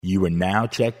You are now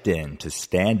checked in to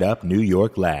Stand Up New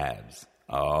York Labs.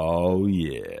 Oh,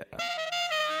 yeah.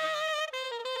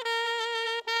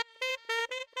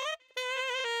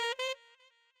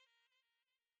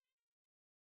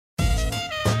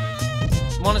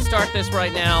 I want to start this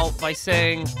right now by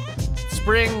saying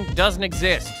spring doesn't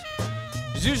exist.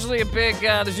 There's usually a big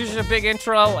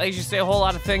intro. I usually say a whole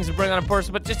lot of things to bring on a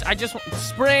person, but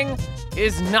spring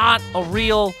is not a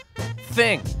real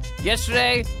thing.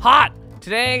 Yesterday, hot.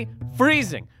 Today,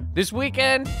 freezing. This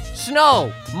weekend,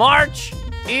 snow. March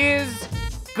is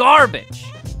garbage.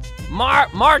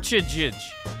 Marchage.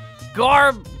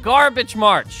 Garbage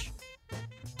March.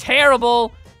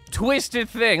 Terrible, twisted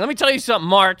thing. Let me tell you something,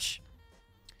 March.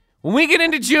 When we get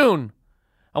into June,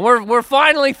 and we're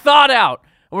finally thawed out,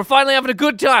 and we're finally having a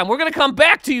good time, we're going to come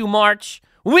back to you, March.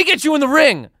 When we get you in the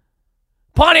ring,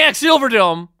 Pontiac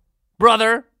Silverdome,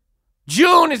 brother,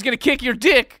 June is going to kick your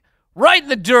dick right in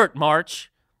the dirt, March.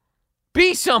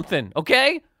 Be something,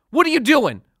 okay? What are you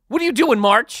doing? What are you doing,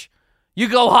 March? You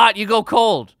go hot, you go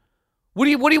cold. What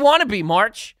do you want to be,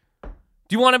 March? Do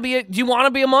you want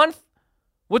to be a month?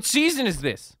 What season is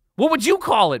this? What would you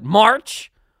call it, March?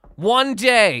 One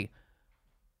day,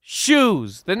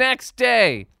 shoes. The next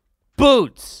day,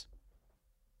 boots.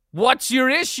 What's your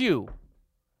issue?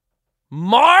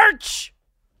 March?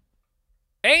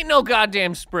 Ain't no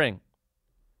goddamn spring.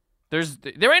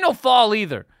 There ain't no fall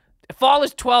either. Fall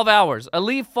is 12 hours. A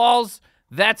leaf falls,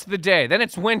 that's the day. Then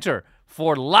it's winter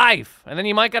for life. And then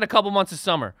you might get a couple months of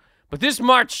summer. But this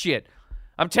March shit,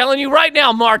 I'm telling you right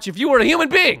now, March, if you were a human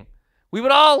being, we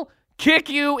would all kick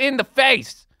you in the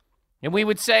face. And we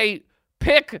would say,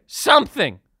 pick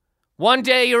something. One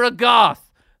day you're a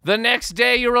goth. The next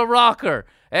day you're a rocker.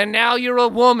 And now you're a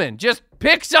woman. Just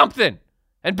pick something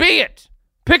and be it.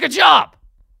 Pick a job.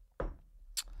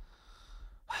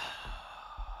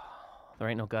 There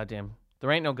ain't no goddamn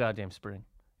spring.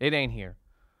 It ain't here.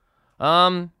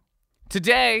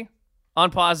 Today on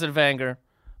Positive Anger,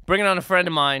 bringing on a friend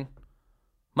of mine,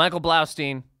 Michael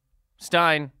Blaustein,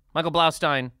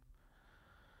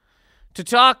 to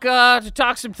talk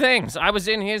some things.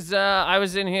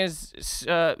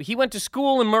 He went to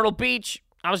school in Myrtle Beach.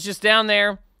 I was just down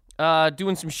there,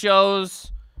 doing some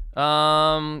shows.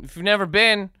 If you've never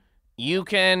been, you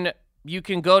can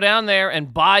go down there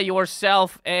and buy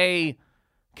yourself a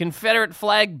Confederate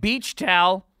flag beach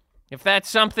towel, if that's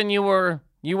something you were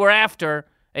after.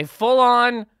 A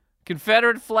full-on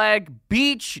Confederate flag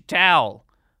beach towel.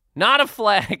 Not a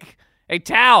flag, a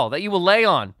towel that you will lay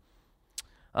on.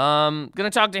 Gonna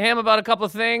talk to him about a couple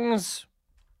of things.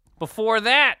 Before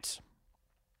that,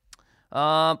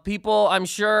 people I'm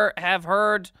sure have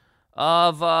heard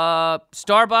of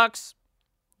Starbucks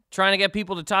trying to get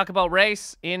people to talk about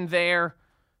race in their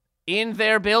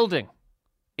building,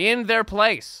 in their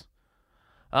place.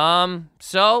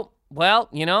 So, well,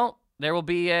 there'll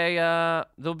be a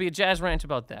jazz rant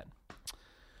about that.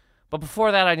 But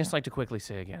before that, I'd just like to quickly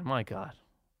say again, my God,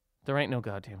 there ain't no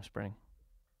goddamn spring.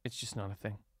 It's just not a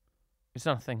thing. It's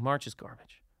not a thing. March is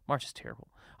garbage. March is terrible.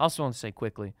 I also want to say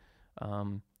quickly,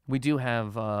 we do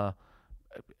have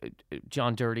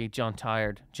John Dirty, John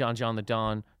Tired, John the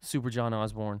Don, Super John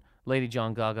Osborne, Lady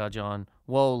John Gaga John,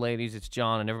 whoa, ladies, it's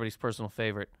John, and everybody's personal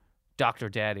favorite, Dr.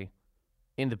 Daddy,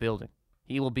 in the building.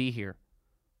 He will be here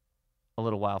a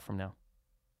little while from now.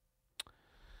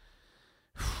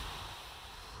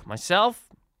 Myself,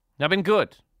 I've been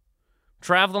good.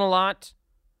 Traveling a lot,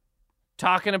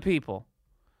 talking to people,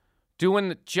 doing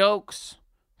the jokes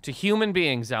to human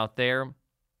beings out there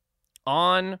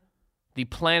on the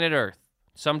planet Earth.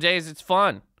 Some days it's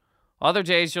fun. Other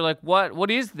days you're like,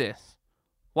 what is this?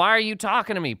 Why are you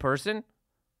talking to me, person?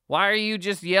 Why are you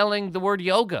just yelling the word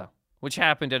yoga, which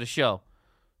happened at a show?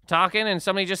 Talking and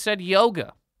somebody just said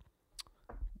yoga.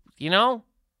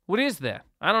 What is that?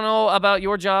 I don't know about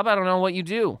your job. I don't know what you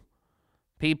do,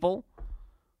 people.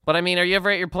 But I mean, are you ever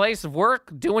at your place of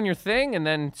work doing your thing and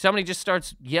then somebody just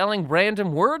starts yelling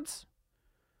random words?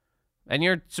 And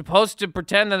you're supposed to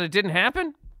pretend that it didn't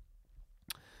happen?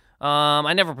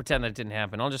 I never pretend that it didn't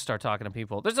happen. I'll just start talking to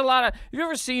people. There's a lot of... If you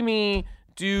ever see me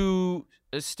do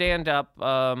stand-up,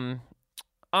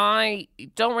 I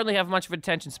don't really have much of an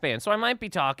attention span. So I might be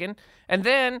talking, and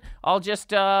then I'll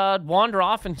just wander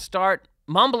off and start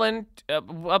mumbling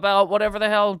about whatever the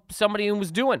hell somebody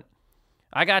was doing.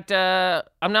 I'm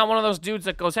not one of those dudes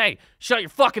that goes, hey, shut your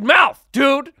fucking mouth,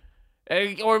 dude,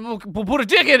 or we'll put a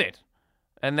dick in it,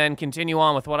 and then continue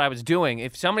on with what I was doing.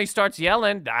 If somebody starts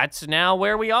yelling, that's now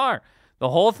where we are. The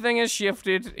whole thing has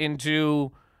shifted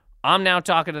into, I'm now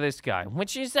talking to this guy.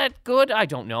 Which, is that good? I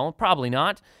don't know. Probably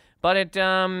not. But it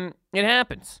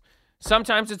happens.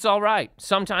 Sometimes it's all right.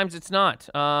 Sometimes it's not.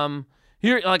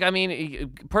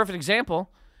 Perfect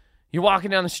example. You're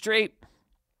walking down the street,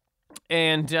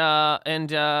 and well,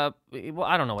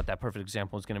 I don't know what that perfect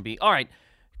example is going to be. All right.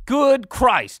 Good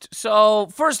Christ. So,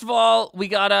 first of all, we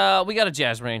got a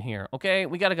jazz rant here, okay?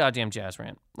 We got a goddamn jazz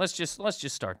rant. Let's just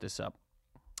start this up.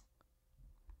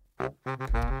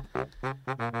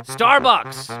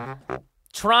 Starbucks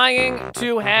trying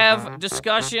to have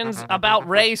discussions about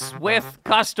race with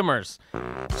customers.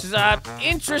 Which is an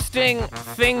interesting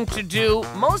thing to do.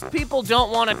 Most people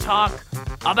don't want to talk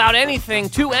about anything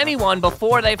to anyone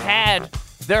before they've had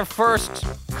their first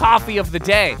coffee of the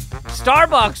day.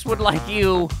 Starbucks would like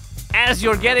you, as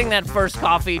you're getting that first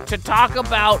coffee, to talk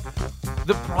about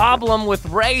the problem with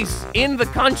race in the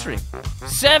country.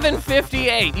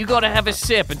 7:58, you go to have a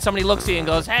sip, and somebody looks at you and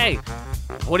goes, hey,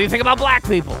 what do you think about black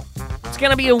people? It's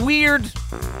going to be a weird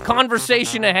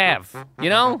conversation to have,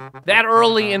 that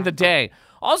early in the day.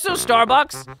 Also,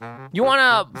 Starbucks, you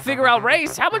want to figure out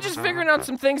race? How about just figuring out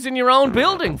some things in your own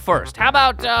building first? How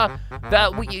about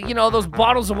those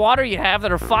bottles of water you have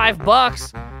that are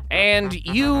 $5, and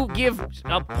you give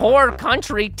a poor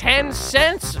country 10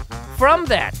 cents from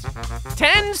that?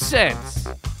 10 cents.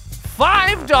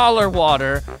 $5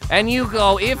 water, and you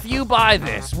go, if you buy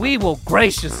this, we will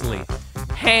graciously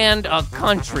hand a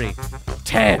country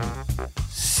 10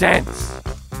 cents.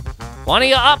 Why don't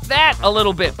you up that a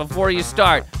little bit before you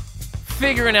start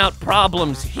figuring out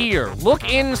problems here? Look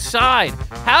inside.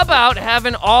 How about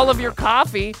having all of your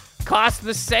coffee cost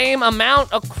the same amount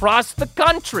across the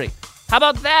country? How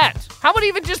about that? How about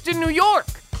even just in New York?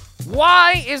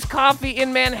 Why is coffee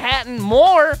in Manhattan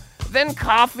more than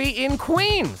coffee in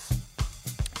Queens?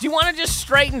 Do you want to just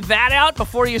straighten that out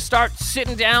before you start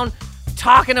sitting down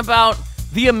talking about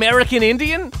the American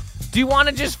Indian? Do you want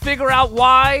to just figure out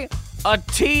why a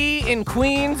tea in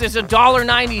Queens is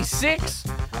 $1.96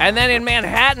 and then in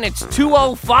Manhattan it's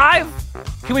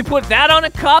 $2.05? Can we put that on a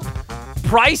cup?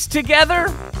 Price together?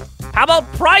 How about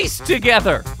price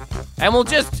together? And we'll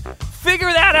just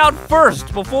figure that out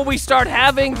first before we start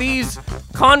having these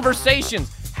conversations.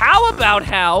 How about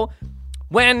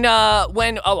when a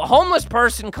homeless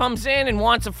person comes in and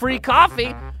wants a free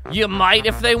coffee, you might,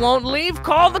 if they won't leave,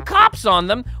 call the cops on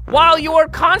them while you're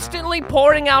constantly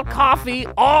pouring out coffee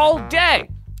all day.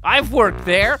 I've worked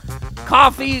there.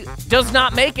 Coffee does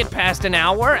not make it past an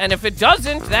hour, and if it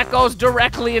doesn't, that goes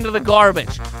directly into the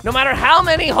garbage. No matter how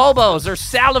many hobos are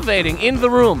salivating in the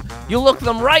room, you look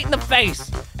them right in the face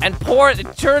and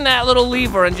turn that little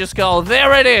lever and just go,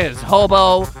 there it is,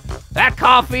 hobo. That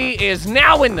coffee is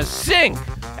now in the sink,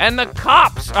 and the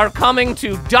cops are coming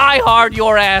to die hard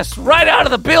your ass right out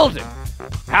of the building.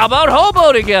 How about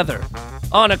hobo together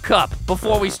on a cup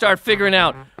before we start figuring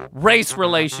out race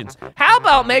relations? How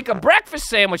about make a breakfast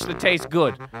sandwich that tastes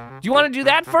good? Do you want to do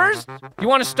that first? You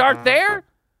want to start there?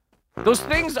 Those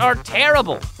things are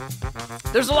terrible.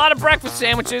 There's a lot of breakfast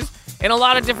sandwiches in a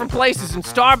lot of different places, and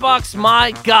Starbucks,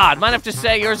 my God, might have to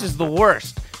say yours is the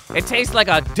worst. It tastes like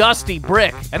a dusty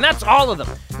brick, and that's all of them.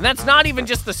 And that's not even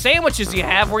just the sandwiches you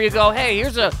have where you go, hey,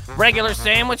 here's a regular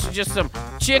sandwich, just some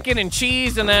chicken and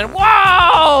cheese, and then,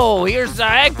 whoa, here's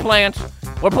eggplant.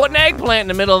 We're putting eggplant in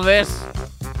the middle of this.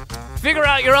 Figure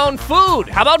out your own food.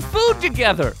 How about food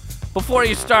together before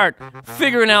you start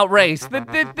figuring out race?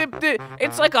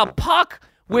 It's like a puck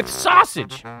with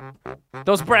sausage.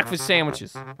 Those breakfast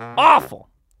sandwiches. Awful.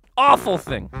 Awful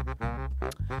thing.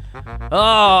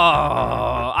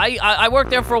 Oh, I worked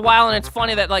there for a while, and it's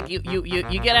funny that like you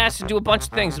get asked to do a bunch of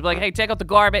things. Like, hey, take out the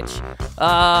garbage.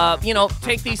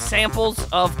 Take these samples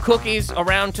of cookies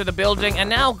around to the building, and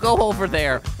now go over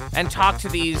there and talk to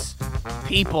these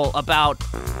people about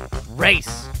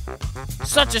race.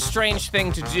 Such a strange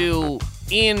thing to do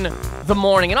in the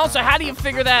morning. And also, how do you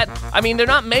figure that? I mean, they're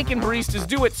not making baristas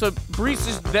do it, so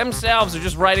baristas themselves are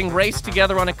just writing race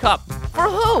together on a cup. For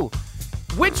who?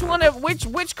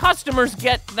 Which customers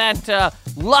get that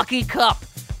lucky cup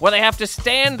where they have to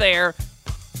stand there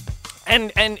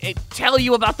and tell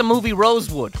you about the movie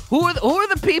Rosewood? Who are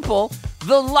the people?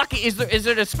 The lucky, is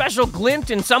there a special glint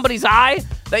in somebody's eye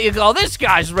that you go, this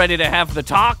guy's ready to have the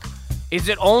talk? Is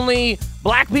it only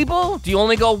black people? Do you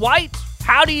only go white?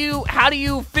 How do you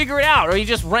figure it out? Or you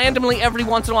just randomly every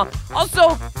once in a while? Also,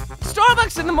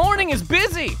 Starbucks in the morning is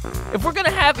busy. If you're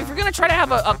gonna try to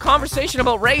have a conversation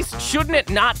about race, shouldn't it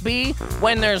not be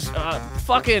when there's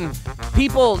fucking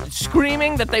people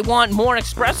screaming that they want more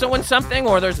espresso in something,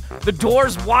 or there's the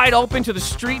doors wide open to the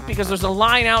street because there's a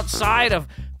line outside of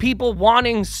people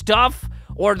wanting stuff,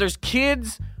 or there's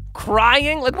kids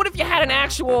crying? Like, what if you had an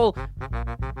actual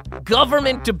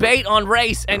government debate on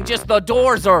race and just the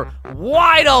doors are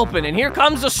wide open, and here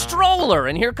comes a stroller,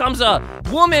 and here comes a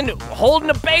woman holding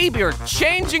a baby or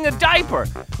changing a diaper.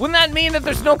 Wouldn't that mean that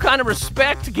there's no kind of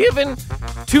respect given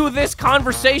to this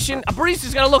conversation? A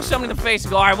barista's gonna look somebody in the face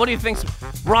and go, all right, what do you think's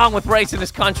wrong with race in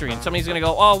this country? And somebody's gonna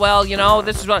go, oh, well, you know,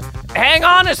 this is what... Hang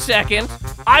on a second.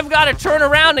 I've got to turn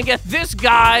around and get this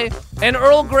guy an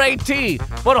Earl Grey tea.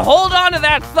 But hold on to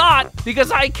that thought, because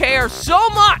I care so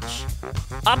much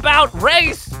about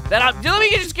race that let me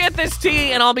just get this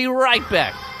tea and I'll be right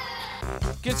back.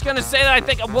 Just gonna say that I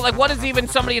think, well, like, what is even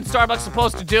somebody in Starbucks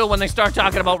supposed to do when they start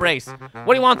talking about race? What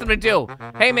do you want them to do?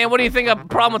 Hey, man, what do you think a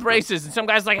problem with race is? And some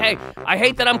guy's like, hey, I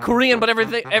hate that I'm Korean, but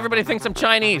everybody thinks I'm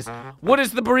Chinese. What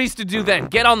does the barista do then?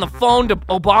 Get on the phone to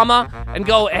Obama and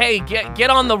go, hey,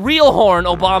 get on the real horn,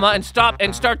 Obama,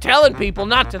 and start telling people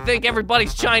not to think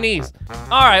everybody's Chinese.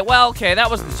 All right, well, okay,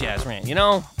 that was the jazz rant. You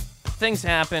know, things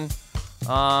happen.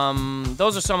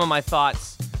 Those are some of my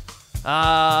thoughts.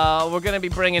 We're gonna be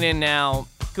bringing in now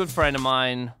good friend of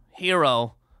mine,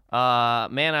 hero,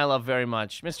 man I love very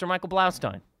much, Mr. Michael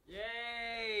Blaustein.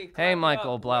 Yay! Hey,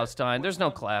 Michael Blaustein. There's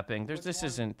no clapping.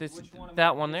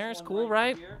 That one there is cool,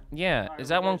 right? Yeah. Is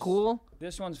that one cool?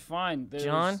 This one's fine.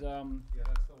 John? Yeah,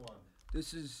 that's the one.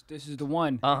 This is the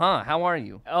one. Uh-huh. How are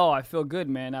you? Oh, I feel good,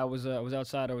 man. I was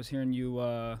outside. I was hearing you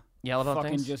yell about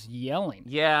fucking things? just yelling.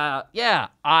 Yeah.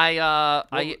 I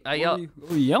yelled.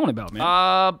 What were you yelling about, man?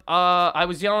 I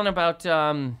was yelling about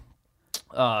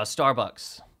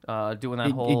Starbucks doing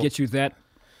that whole. It gets you that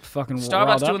fucking Starbucks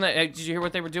riled doing up? that. Did you hear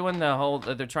what they were doing? The whole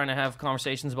they're trying to have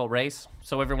conversations about race.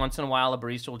 So every once in a while, a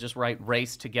barista will just write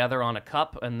race together on a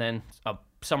cup, and then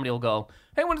somebody will go,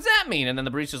 "Hey, what does that mean?" And then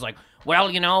the barista's like, "Well,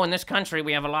 you know, in this country,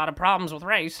 we have a lot of problems with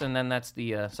race." And then that's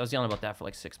the. So I was yelling about that for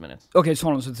like 6 minutes. Okay, so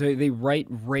hold on. So they write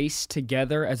race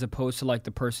together as opposed to like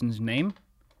the person's name?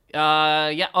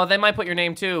 Yeah. Oh, they might put your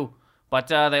name too, but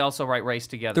they also write race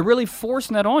together. They're really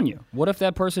forcing that on you. What if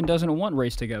that person doesn't want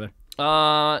race together?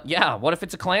 Yeah. What if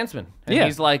it's a Klansman? And Yeah.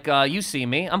 he's like, you see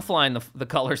me. I'm flying the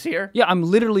colors here. Yeah, I'm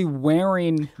literally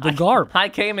wearing the garb. I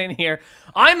came in here.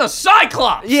 I'm a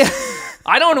Cyclops. Yeah.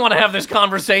 I don't want to have this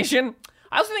conversation.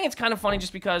 I also think it's kind of funny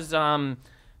just because, I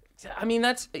mean,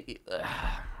 that's, oh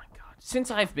my God.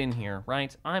 Since I've been here,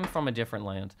 right, I'm from a different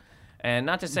land. And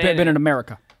not to say... Been in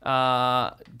America.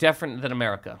 Different than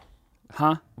America.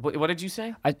 Huh? What did you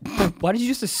say? Why did you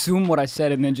just assume what I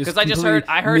said and then just Because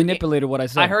I heard manipulated what I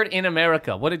said? I heard in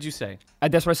America. What did you say?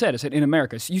 That's what I said. I said in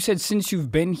America. So you said since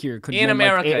you've been here. Could In mean, like,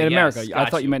 America, in yes, America. got I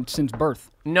thought you meant since birth.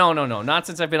 No. Not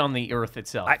since I've been on the earth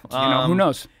itself. Who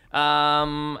knows?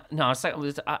 No,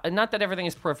 it's not that everything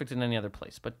is perfect in any other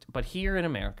place, but here in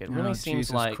America, it really seems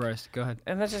Jesus like... Christ. Go ahead.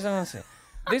 And that's just what I'm saying.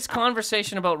 This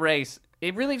conversation about race,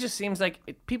 it really just seems like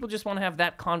people just want to have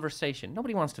that conversation.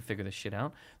 Nobody wants to figure this shit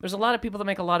out. There's a lot of people that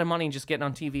make a lot of money and just getting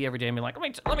on TV every day and be like,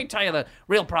 let me tell you the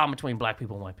real problem between black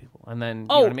people and white people. And then, you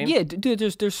know what I mean? Yeah, dude,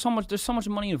 there's so much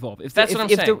money involved. That's what I'm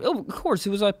saying. Of course,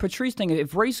 it was a Patrice thing.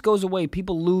 If race goes away,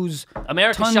 people lose.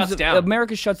 America shuts down.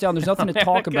 America shuts down. There's nothing to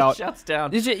talk about. Shuts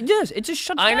down. It just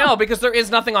shuts down. I know, because there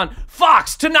is nothing on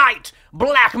Fox tonight.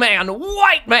 Black man,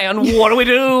 white man, what do we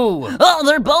do? Oh,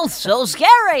 they're both so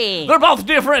scary. They're both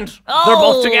different. Oh. They're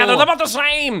both together. They're both the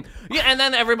same. Yeah, and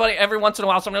then every once in a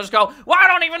while, somebody will just go, well, I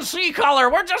don't even see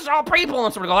color. We're just all people.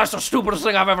 And somebody will go, that's the stupidest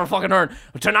thing I've ever fucking heard.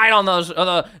 Tonight on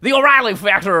the O'Reilly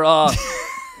Factor,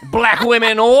 black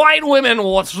women, white women,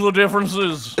 what's the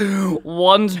differences?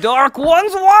 One's dark,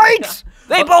 one's white.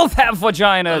 They both have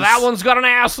vaginas. That one's got an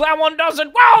ass. That one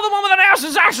doesn't. Well, the one with an ass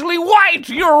is actually white.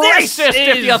 You're racist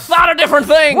if you thought a different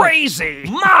thing. Crazy.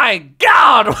 My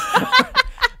God.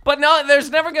 But no, there's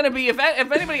never going to be, if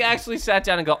anybody actually sat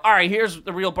down and go, all right, here's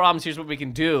the real problems, here's what we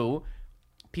can do,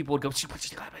 people would go,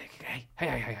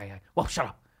 hey, whoa, shut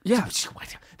up. Yeah.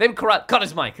 They would cut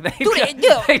his mic. They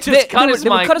They just cut his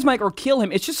would mic. cut his mic or kill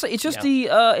him. It's just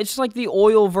like the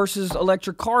oil versus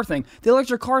electric car thing. The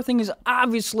electric car thing is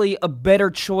obviously a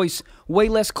better choice, way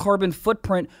less carbon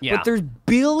footprint. Yeah. But there's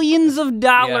billions of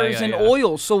dollars in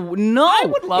oil, so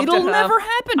no, it'll never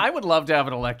happen. I would love to have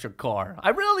an electric car. I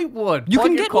really would. You Plug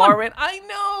can your get car one. in. I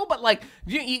know, but like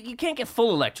you can't get full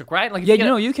electric, right? Like if Yeah,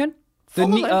 get you can. The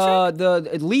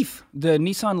Leaf, the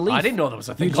Nissan Leaf. I didn't know there was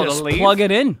a thing You called just a Leaf. plug it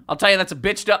in. I'll tell you, that's a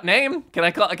bitched up name. Can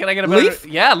I get a better? Leaf?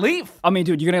 Yeah, Leaf. I mean,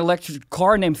 dude, you're gonna electric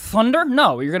car named Thunder?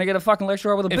 No, you're gonna get a fucking electric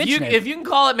car with a bitch name. If you can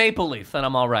call it Maple Leaf, then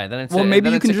I'm all right. Then it's maybe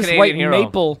then you it's can a just Canadian write hero.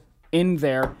 Maple in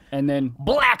there and then.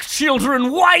 Black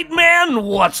children, white men.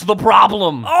 What's the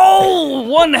problem? Oh,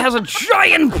 one has a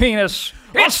giant penis.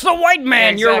 It's the white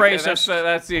man. You're racist.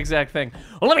 That's the exact thing.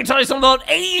 Well, let me tell you something about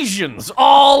Asians.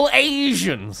 All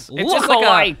Asians. It's just like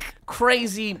Look-alike.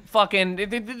 crazy fucking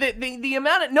the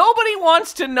amount of nobody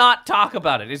wants to not talk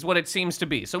about it is what it seems to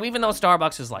be. So even though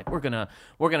Starbucks is like we're gonna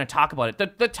talk about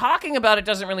it, the talking about it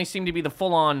doesn't really seem to be the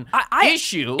full on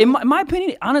issue. In my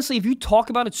opinion, honestly, if you talk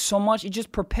about it so much, it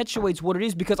just perpetuates what it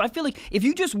is. Because I feel like if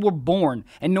you just were born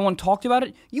and no one talked about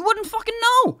it, you wouldn't fucking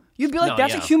know. You'd be like,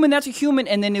 that's a human,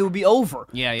 and then it would be over.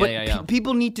 But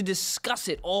people need to discuss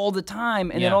it all the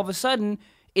time, and then all of a sudden,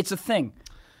 it's a thing.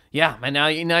 Yeah, and now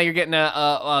you're getting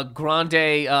a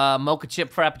grande mocha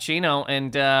chip frappuccino,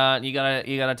 and you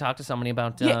gotta talk to somebody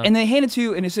about. And they hand it to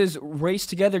you, and it says "race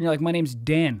together," and you're like, "My name's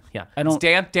Dan." Yeah, I don't.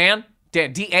 It's Dan,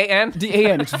 D-A-N.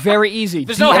 D-A-N. It's very easy.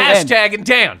 There's no hashtag in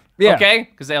Dan. Yeah. Okay,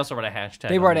 because they also write a hashtag.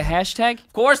 They write a hashtag.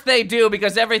 Of course they do,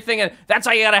 because everything. That's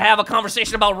how you gotta have a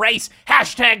conversation about race.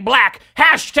 Hashtag black.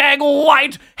 Hashtag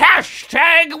white.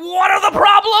 Hashtag what are the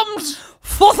problems?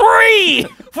 For 3.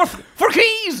 for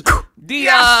keys.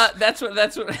 That's what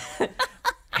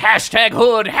hashtag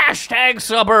hood, hashtag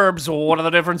suburbs. What are the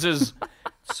differences?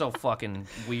 So fucking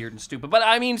weird and stupid. But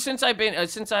I mean, since I've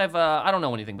I don't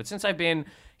know anything, but since I've been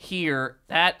here,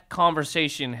 that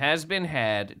conversation has been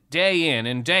had day in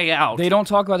and day out. They don't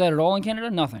talk about that at all in Canada?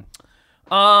 Nothing.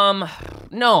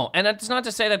 No, and it's not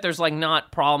to say that there's like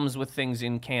not problems with things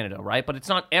in Canada, right? But it's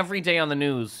not every day on the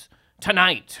news.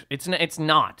 Tonight, it's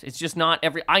not. It's just not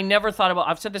every. I never thought about.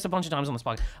 I've said this a bunch of times on this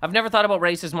podcast. I've never thought about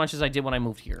race as much as I did when I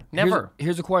moved here. Never.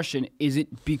 Here's a question: is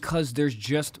it because there's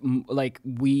just like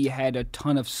we had a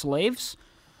ton of slaves,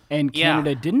 and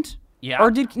Canada didn't? Yeah.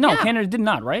 Or Canada did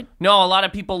not, right? No, a lot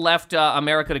of people left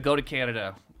America to go to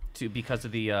Canada because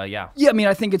of the Yeah, I mean,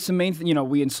 I think it's the main thing. You know,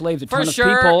 we enslaved a ton of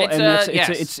sure, people, and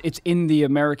it's in the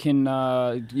American.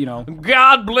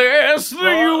 God bless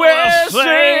the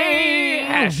USA.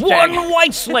 One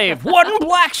white slave, one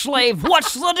black slave.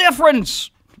 What's the difference?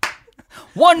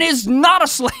 One is not a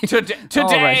slave.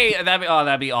 Today, right.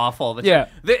 that'd be awful. Yeah.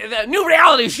 The new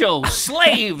reality show,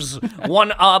 Slaves.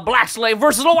 One black slave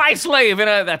versus a white slave.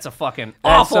 And that's a fucking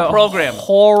awful program.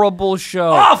 Horrible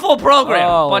show. Awful program.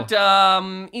 Oh. But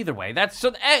either way, that's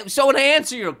so to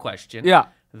answer your question,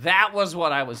 that was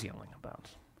what I was yelling about.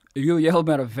 You yelled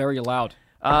about it very loud.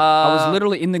 I was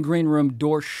literally in the green room,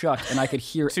 door shut, and I could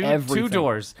hear everything. Two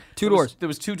doors. There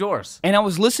was 2 doors. And I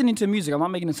was listening to music. I'm not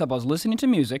making this up. I was listening to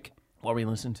music. What were you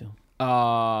listening to?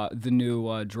 The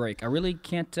new Drake. I really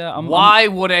can't. Why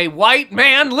would a white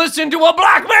man listen to a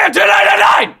black man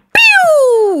tonight?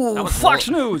 Pew! Fox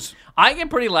News. I get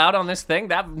pretty loud on this thing.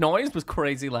 That noise was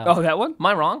crazy loud. Oh, that one? Am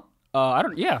I wrong? I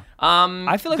don't. Yeah.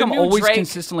 I feel like I'm always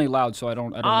consistently loud, so I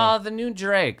don't know. The new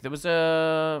Drake. There was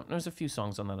a few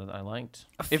songs on that I liked.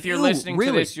 If you're few? listening to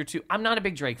Really? this, you're too. I'm not a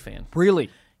big Drake fan.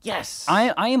 Really? Yes.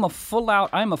 I am a full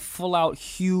out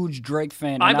huge Drake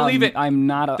fan. I believe it. I'm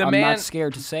not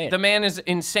scared to say it. The man is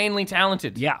insanely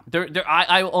talented. Yeah.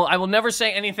 I will never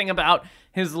say anything about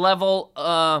his level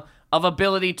of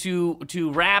ability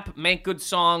to rap, make good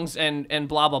songs, and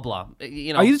blah blah blah.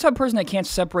 You know. Are you the type of person that can't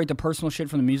separate the personal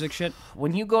shit from the music shit?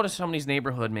 When you go to somebody's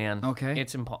neighborhood, man, okay,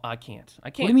 it's I can't.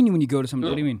 What do you mean when you go to somebody?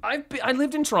 What do you mean? I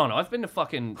lived in Toronto. I've been to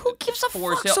fucking. Who gives a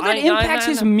fuck? Sale. So that impacts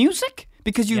his music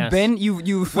because you've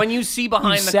when you see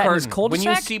behind the curtain. When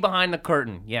you see behind the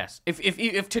curtain, yes.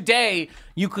 If today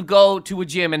you could go to a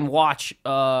gym and watch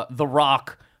The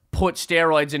Rock put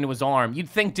steroids into his arm, you'd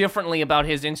think differently about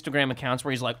his Instagram accounts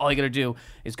where he's like, all you gotta do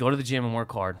is go to the gym and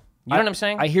work hard. You know what I'm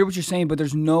saying? I hear what you're saying, but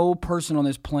there's no person on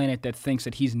this planet that thinks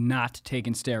that he's not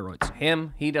taking steroids.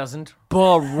 He doesn't.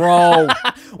 Bro.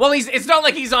 Well, it's not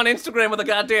like he's on Instagram with a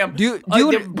goddamn... Do you know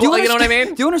what I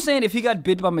mean? Do you understand if he got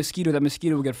bitten by a mosquito, that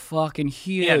mosquito would get fucking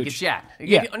huge? Yeah, get shot.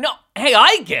 Yeah. No, hey,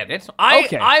 I get it.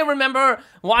 I remember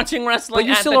watching wrestling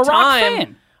at the time. But you're still a Rock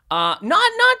fan.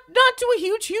 Not to a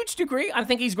huge degree. I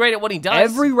think he's great at what he does.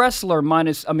 Every wrestler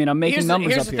minus, I'm making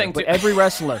numbers up here, but every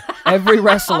wrestler, I'm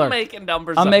making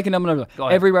numbers up.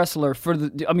 Every wrestler for the,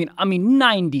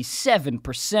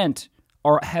 97%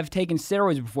 have taken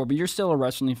steroids before, but you're still a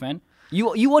wrestling fan.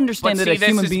 You understand that a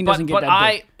human being doesn't get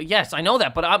that big. Yes, I know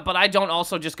that, but I don't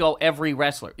also just go every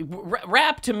wrestler.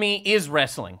 Rap to me is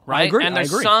wrestling, right? I agree. And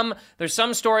there's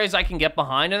some stories I can get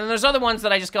behind, and then there's other ones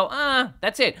that I just go,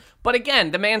 that's it. But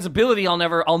again, the man's ability,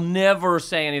 I'll never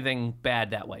say anything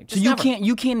bad that way. Just so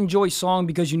you can't enjoy song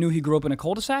because you knew he grew up in a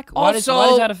cul-de-sac? Why is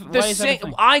that a thing?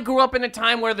 I grew up in a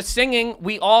time where the singing,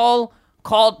 we all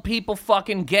called people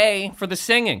fucking gay for the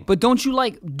singing. But do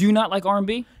you not like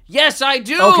R&B? Yes, I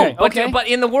do. Okay, But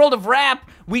in the world of rap,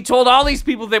 we told all these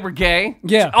people they were gay.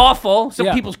 Yeah. It's awful. So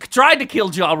Yeah. people tried to kill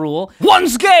Ja Rule.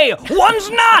 One's gay, one's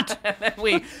not.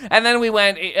 and then we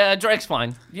went, Drake's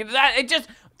fine.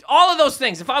 All of those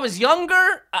things. If I was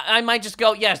younger, I might just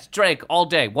go, yes, Drake, all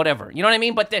day, whatever. You know what I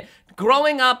mean? But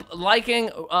growing up liking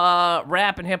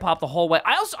rap and hip hop the whole way,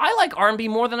 I like R&B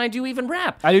more than I do even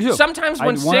rap. I do too. Sometimes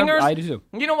when singers, I do too.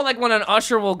 You know, like when an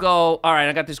usher will go, all right,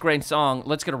 I got this great song,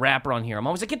 let's get a rapper on here. I'm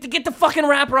always like, get the fucking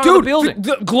rapper on the building.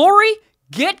 Glory,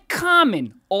 get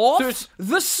Common off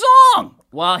the song.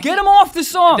 Well, get him off the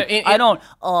song. I don't.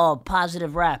 Oh,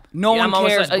 positive rap. No one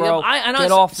cares, bro. I know.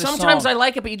 Get off the Sometimes song. I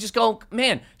like it, but you just go,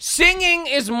 man, singing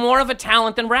is more of a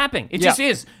talent than rapping. It just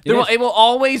is. It It will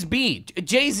always be.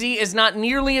 Jay-Z is not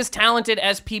nearly as talented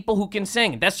as people who can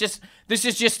sing. This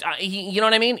is just, you know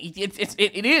what I mean? It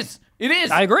is. It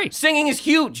is. I agree. Singing is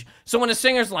huge. So when a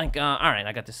singer's like, all right,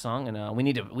 I got this song, and we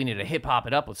need to hip hop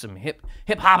it up with some hip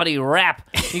hoppity rap.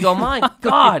 You go, my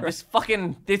God,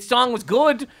 this song was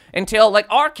good until like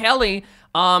R. Kelly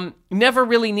never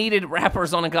really needed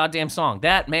rappers on a goddamn song.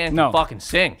 That man can fucking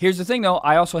sing. Here's the thing, though.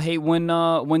 I also hate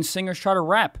when singers try to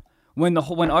rap. When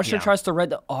Usher tries to read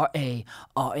the R-A,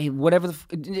 whatever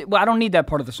well, I don't need that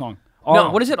part of the song. No.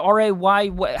 What is it?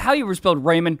 R-A-Y? How you spelled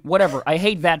Raymond? Whatever. I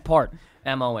hate that part.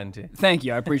 M-O-N-T. Thank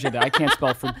you. I appreciate that. I can't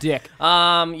spell for dick.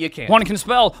 You can't. One can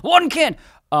spell. One can.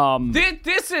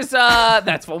 This is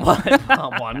that's what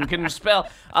one can spell.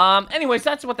 Anyways,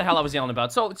 that's what the hell I was yelling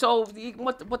about. So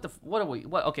what are we?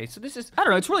 Okay, so this is. I don't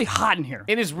know. It's really hot in here.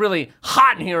 It is really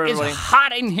hot in here, everybody. It's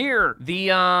hot in here. The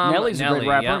Nelly's a great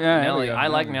rapper. Yeah, Nelly. I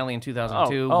like Nelly in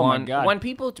 2002. Oh my God. When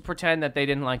people pretend that they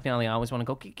didn't like Nelly, I always want to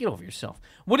go, get over yourself.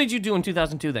 What did you do in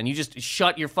 2002 then? You just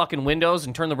shut your fucking windows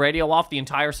and turn the radio off the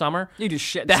entire summer? You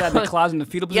just sat in the closet in the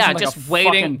fetal position. Yeah, like just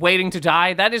waiting to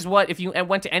die. That is what, if you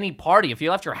went to any party, if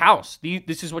you left your house,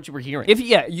 this is what you were hearing.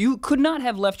 You could not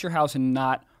have left your house and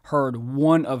not heard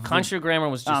one of Country Grammar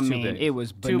was just too big. It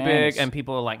was too bananas. big, and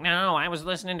people were like, no, I was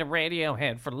listening to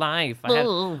Radiohead for life.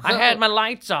 I had my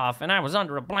lights off, and I was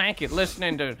under a blanket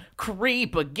listening to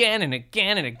Creep again and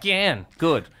again and again.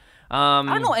 Good. I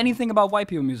don't know anything about white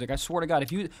people music. I swear to God,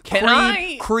 if you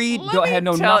Creed had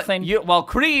nothing.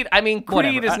 Creed. I mean,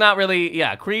 Creed is not really.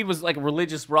 Yeah, Creed was like a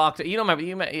religious rock. You don't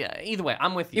remember? Either way,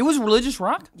 I'm with you. It was religious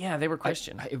rock. Yeah, they were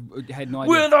Christian. I had no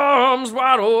idea. With arms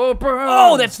wide open.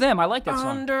 Oh, that's them. I like that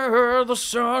song. Under the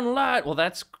sunlight. Well,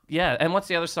 that's And what's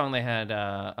the other song they had?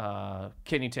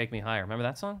 Can You Take Me Higher? Remember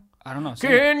that song? I don't know.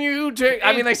 Can you take?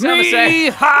 I mean, they sound the same.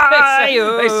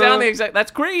 They sound the exact. That's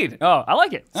Creed. Oh, I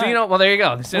like it. So well, there you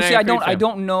go. Well, see, I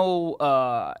don't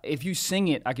know if you sing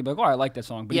it. I could be like, oh, I like that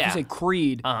song. But if you say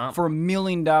Creed for $1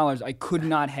 million, I could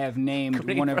not have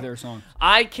named one of their songs.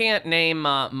 I can't name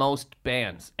most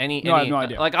bands. I have no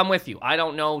idea. Like, I'm with you. I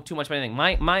don't know too much about anything.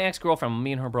 My ex-girlfriend,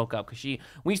 me and her broke up because we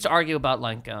used to argue about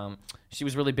like. She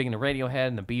was really big into Radiohead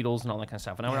and the Beatles and all that kind of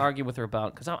stuff. And I would argue with her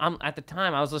about, because I'm at the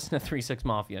time, I was listening to 3 6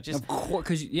 Mafia. Just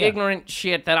ignorant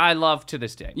shit that I love to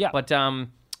this day. Yeah. But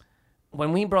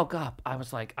when we broke up, I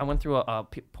was like, I went through a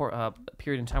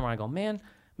period in time where I go, man,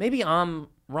 maybe I'm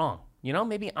wrong. You know,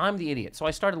 maybe I'm the idiot. So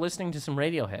I started listening to some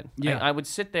Radiohead. Yeah. I would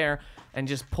sit there and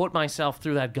just put myself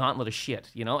through that gauntlet of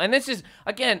shit, you know? And this is,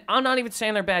 again, I'm not even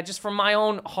saying they're bad. Just from my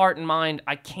own heart and mind,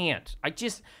 I can't.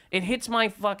 It hits my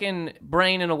fucking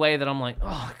brain in a way that I'm like,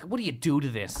 oh, what do you do to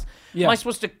this? Yeah. Am I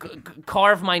supposed to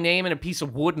carve my name in a piece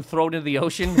of wood and throw it into the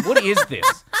ocean? What is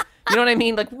this? You know what I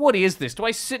mean? Like, what is this? Do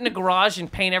I sit in a garage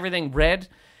and paint everything red?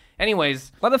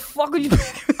 Anyways. Why the fuck would you?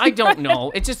 I don't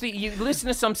know. It's just that you listen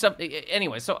to some stuff.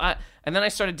 Anyway, and then I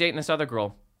started dating this other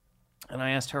girl, and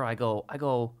I asked her, I go,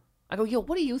 yo,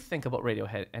 what do you think about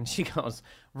Radiohead? And she goes,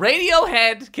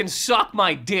 Radiohead can suck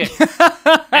my dick.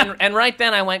 and right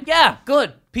then I went, yeah,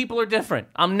 good. People are different.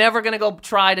 I'm never going to go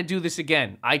try to do this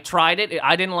again. I tried it.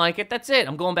 I didn't like it. That's it.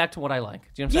 I'm going back to what I like.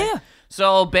 Do you know what I'm saying?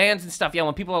 So bands and stuff,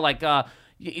 when people are like,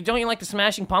 don't you like the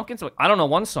Smashing Pumpkins? Like, I don't know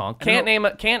one song. Can't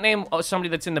name somebody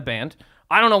that's in the band.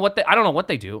 I don't know what they do.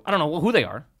 I don't know who they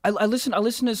are. I listen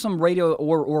to some radio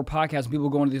or podcasts. People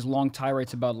go into these long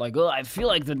tirades about like, oh, I feel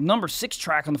like the number 6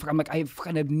 track on the. I'm like, I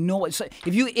have no.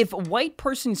 If a white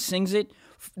person sings it,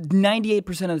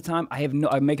 98% of the time,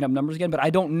 I'm making up numbers again, but I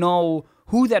don't know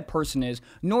who that person is,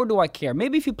 nor do I care.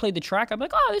 Maybe if you played the track, I'd be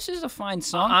like, oh, this is a fine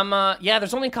song.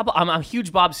 There's only a couple. I'm a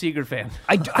huge Bob Seger fan.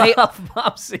 I love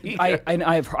Bob Seger.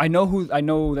 I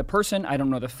know the person. I don't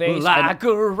know the face. Like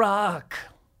a rock.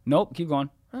 Nope, keep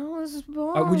going.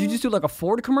 Would you just do like a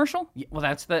Ford commercial? Yeah, well,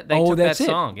 that's the they took that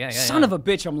song. Yeah, Son of a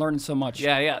bitch, I'm learning so much.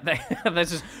 Yeah.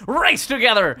 Let's just race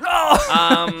together.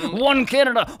 One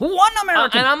Canada, one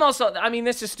America. And I'm also, I mean,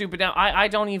 this is stupid. Now, I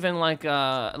don't even like.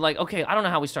 Okay, I don't know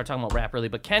how we start talking about rap really,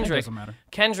 but Kendrick. It doesn't matter.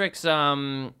 Kendrick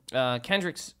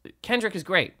is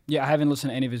great. Yeah, I haven't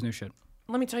listened to any of his new shit.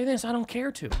 Let me tell you this, I don't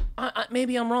care to.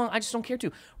 Maybe I'm wrong. I just don't care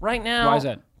to. Right now. Why is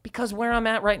that? Because where I'm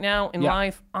at right now in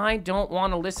life, I don't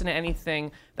want to listen to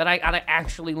anything that I gotta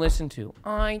actually listen to.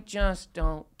 I just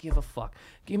don't give a fuck.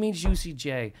 Give me Juicy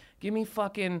J. Give me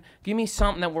something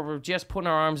that we're just putting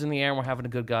our arms in the air and we're having a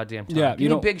good goddamn time. Yeah,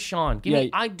 give me Big Sean. Give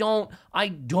me. I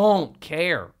don't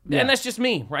care. Yeah. And that's just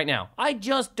me right now. I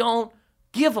just don't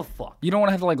give a fuck. You don't want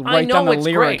to have to like write down the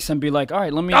lyrics and be like, all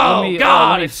right, let me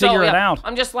figure it out.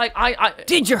 I'm just like,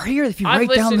 did you hear if you write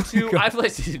down I've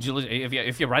listened to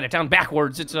if you write it down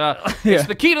backwards, it's it's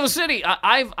the key to the city.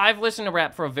 I've listened to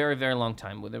rap for a very, very long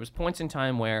time. There was points in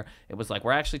time where it was like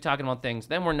we're actually talking about things,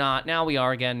 then we're not, now we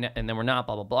are again, and then we're not,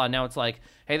 blah blah blah. Now it's like,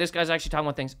 hey, this guy's actually talking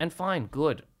about things, and fine,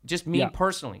 good. Just me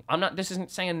personally. This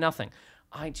isn't saying nothing.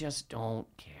 I just don't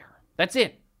care. That's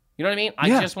it. You know what I mean?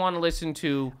 I just want to listen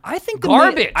to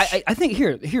garbage. I think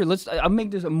here. I'll make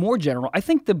this more general. I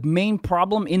think the main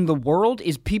problem in the world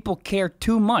is people care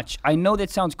too much. I know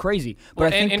that sounds crazy, but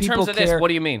I think in people terms of care. This, what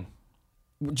do you mean?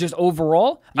 Just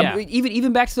overall, yeah.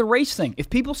 Even back to the race thing.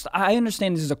 If people, I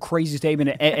understand this is a crazy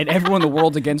statement, and everyone in the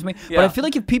world's against me. But I feel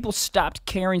like if people stopped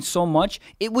caring so much,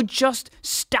 it would just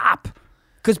stop.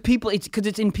 Because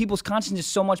it's in people's consciousness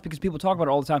so much because people talk about it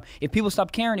all the time. If people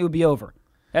stopped caring, it would be over.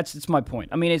 That's my point.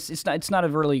 I mean, it's not a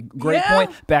really great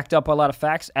point, backed up by a lot of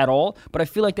facts at all. But I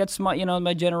feel like that's my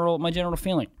general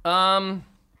feeling.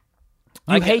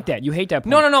 You hate that. You hate that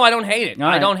point. No. I don't hate it.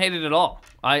 Right. I don't hate it at all.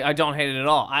 I don't hate it at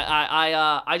all.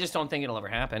 I just don't think it'll ever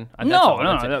happen. No.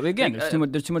 Again,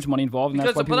 there's too much money involved, and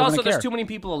that's why people But also, care. there's too many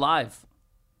people alive.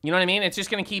 You know what I mean? It's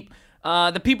just going to keep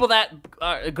the people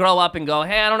that grow up and go,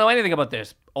 hey, I don't know anything about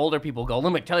this. Older people go,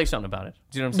 let me tell you something about it.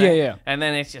 Do you know what I'm saying? Yeah. And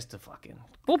then it's just a fucking...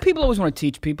 Well, people always want to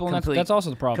teach people, and that's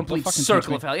also the problem. Complete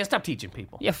circle of hell. Yeah, stop teaching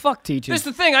people. Yeah, fuck teaching. This is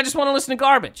the thing. I just want to listen to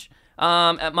garbage.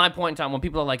 At my point in time, when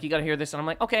people are like, you got to hear this, and I'm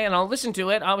like, okay, and I'll listen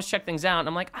to it. I always check things out, and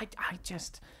I'm like, I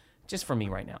just for me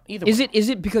right now. Either way. Is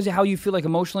it because of how you feel like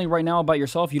emotionally right now about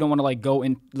yourself? You don't want to like go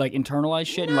and like internalize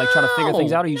shit and like try to figure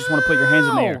things out, or you just want to put your hands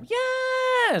in the air?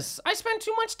 Yes, I spend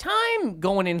too much time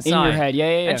going inside in your head,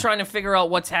 and trying to figure out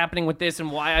what's happening with this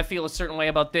and why I feel a certain way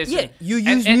about this. Yeah, you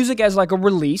use music as like a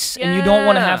release, and you don't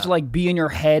want to have to like be in your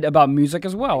head about music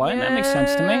as well. Yeah. That makes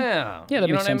sense to me. Yeah, that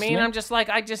makes sense to me. I'm just like,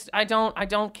 I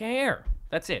don't care.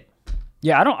 That's it.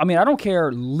 Yeah, I don't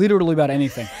care literally about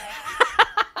anything.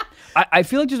 I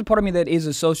feel like there's a part of me that is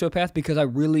a sociopath because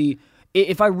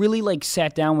if I really like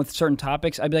sat down with certain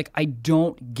topics, I'd be like, I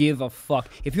don't give a fuck.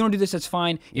 If you don't do this, that's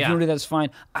fine. If you don't do that, that's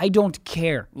fine. I don't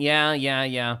care.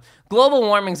 Yeah. Global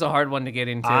warming's a hard one to get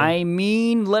into. I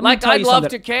mean, let me tell you something. I'd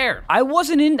love to care. I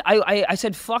wasn't in. I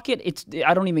said fuck it.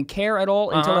 I don't even care at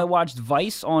all until I watched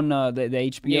Vice on the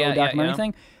HBO documentary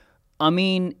thing. I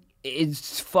mean,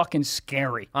 it's fucking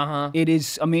scary. It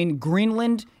is. I mean,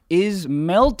 Greenland is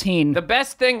melting. The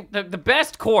best thing, the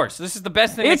best course. This is the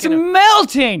best thing. It's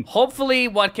melting. Hopefully,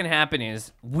 what can happen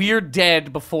is we're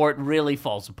dead before it really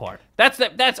falls apart.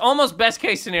 That's almost best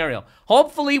case scenario.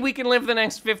 Hopefully, we can live the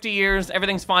next 50 years.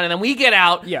 Everything's fine, and then we get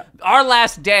out. Yeah. Our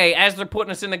last day, as they're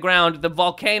putting us in the ground, the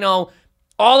volcano.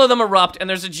 All of them erupt, and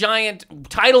there's a giant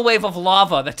tidal wave of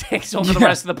lava that takes over the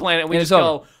rest of the planet. We just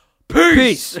go.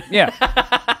 Peace. Yeah.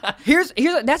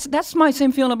 That's my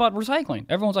same feeling about recycling.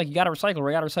 Everyone's like, you gotta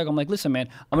recycle. I'm like, listen, man,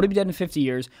 I'm gonna be dead in 50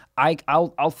 years.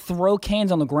 I'll throw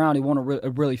cans on the ground. It won't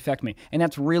really affect me, and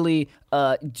that's really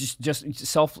just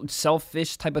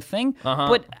selfish type of thing.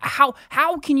 But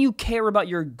how can you care about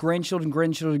your grandchildren?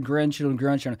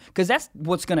 Because that's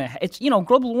what's gonna. It's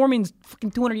global warming's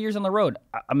fucking 200 years on the road.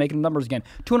 I'm making numbers again.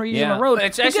 200 years on the road.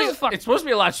 It's actually it's supposed to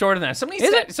be a lot shorter than that.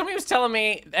 Somebody was telling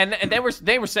me, and they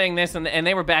were saying this, and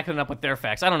they were backing it up with their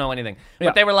facts. I don't know anything,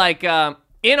 but they were like,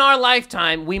 in our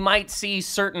lifetime, we might see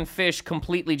certain fish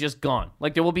completely just gone.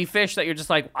 Like there will be fish that you're just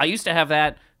like, I used to have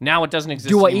that, now it doesn't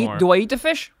exist anymore. Do I eat the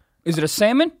fish? Is it a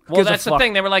salmon? Well, that's the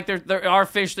thing. They were like, there are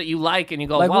fish that you like, and you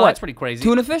go, like wow, that's pretty crazy.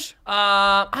 Tuna fish?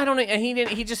 I don't know.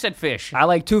 He just said fish. I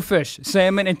like two fish,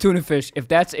 salmon and tuna fish. If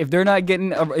they're not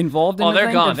getting involved in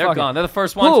they're gone. They're gone. They're the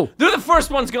first ones. Who? They're the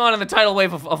first ones gone in the tidal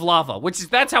wave of lava,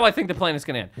 that's how I think the planet's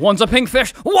going to end. One's a pink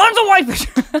fish, one's a white fish.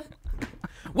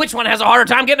 Which one has a harder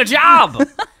time getting a job?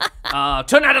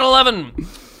 Tonight at 11.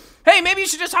 Hey, maybe you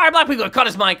should just hire black people to cut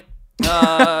his mic.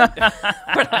 We're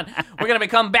going to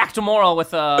come back tomorrow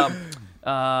with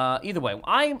Either way,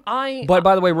 I. But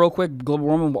by the way, real quick, global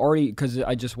warming already, because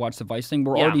I just watched the Vice thing.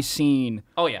 We're already seeing.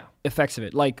 Oh yeah. Effects of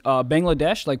it, like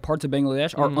Bangladesh, like parts of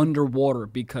Bangladesh are underwater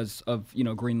because of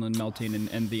Greenland melting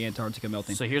and the Antarctica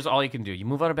melting. So here's all you can do: you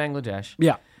move out of Bangladesh.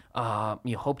 Yeah.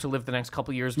 You hope to live the next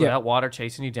couple years without water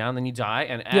chasing you down, then you die.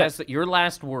 And as your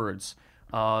last words,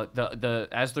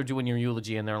 as they're doing your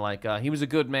eulogy, and they're like, he was a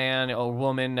good man or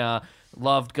woman,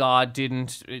 loved God,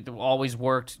 always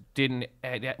worked,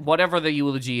 whatever the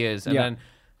eulogy is, and then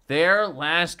their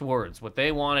last words, what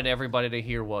they wanted everybody to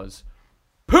hear was,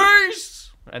 peace.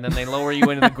 And then they lower you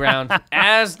into the ground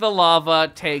as the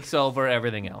lava takes over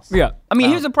everything else. Yeah. I mean,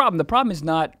 here's the problem. The problem is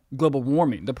not global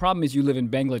warming. The problem is you live in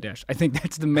Bangladesh. I think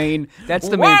that's the main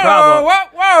problem.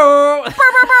 Whoa.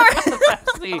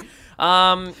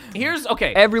 Here's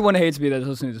okay. Everyone hates me that's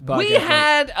listening to this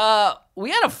podcast.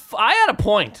 I had a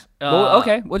point.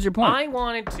 Okay, what's your point? I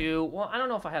wanted to. Well, I don't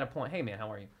know if I had a point. Hey man,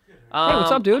 how are you? Hey,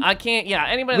 what's up, dude? I can't. Yeah,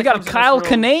 anybody. We got a Kyle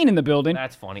Kinane in the building.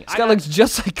 That's funny. This guy looks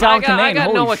just like Kyle Kinane. I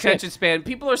got no Holy shit. attention span.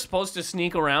 People are supposed to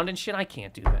sneak around and shit. I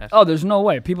can't do that. Oh, there's no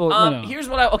way. People. Here's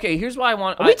why I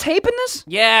want. Are we taping this?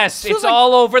 Yes, it's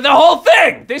all over the whole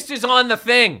thing. This is on the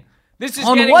thing. This is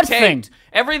on getting what taped. thing?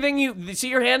 Everything you see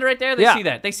your hand right there. They see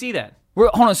that. They see that.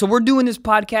 Hold on. So we're doing this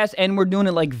podcast and we're doing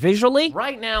it like visually.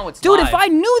 Right now, it's dude. Live. If I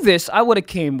knew this, I would have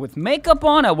came with makeup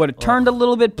on. I would have turned a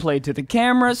little bit, played to the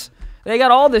cameras. They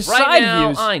got all this side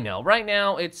views. I know. Right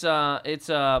now, it's yeah.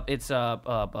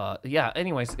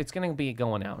 Anyways, it's gonna be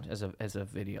going out as a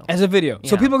video. As a video, yeah.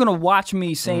 So people are gonna watch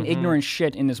me saying ignorant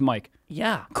shit in this mic.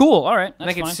 Yeah. Cool. All right.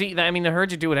 They can see. I mean, they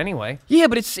heard you do it anyway. Yeah,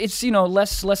 but it's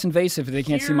less invasive if they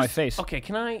can't see my face. Okay.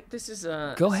 Can I? This is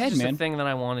go ahead, man. A thing that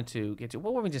I wanted to get to.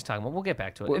 What were we just talking about? We'll get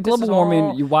back to it. Well, global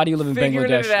warming. Why do you live in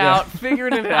Bangladesh?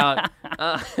 Figuring it out.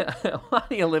 Why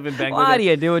do you live in Bangladesh? Why do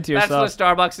you do it to yourself? That's the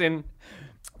Starbucks in.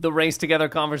 The race together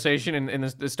conversation in the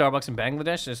Starbucks in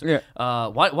Bangladesh is,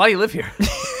 why do you live here?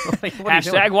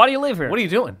 Hashtag, why do you live here? What are you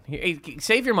doing?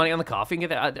 Save your money on the coffee and get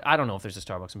that. I don't know if there's a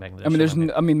Starbucks in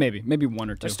Bangladesh. I mean, maybe one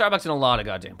or two. There's Starbucks in a lot of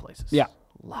goddamn places. Yeah.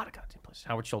 A lot of goddamn places.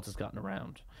 Howard Schultz has gotten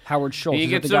around. Howard Schultz. He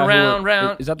gets around.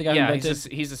 Is that the guy who invented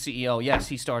it? He's the CEO. Yes,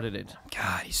 he started it.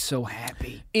 God, he's so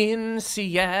happy. In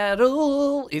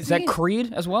Seattle. Is that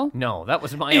Creed as well? No, that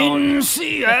was my own. In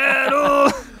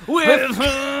Seattle with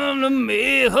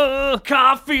the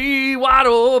coffee wide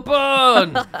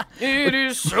open. It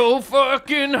is so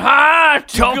fucking hot.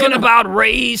 Talking about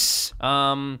race.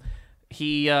 No.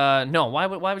 Why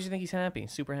would you think he's happy?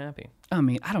 Super happy. I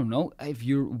mean, I don't know. If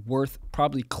you're worth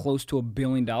probably close to $1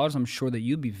 billion, I'm sure that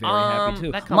you'd be very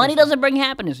happy too. Money doesn't bring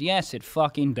happiness. Yes, it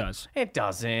fucking does. It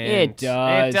doesn't. It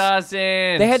does. It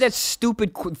doesn't. They had that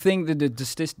stupid thing, the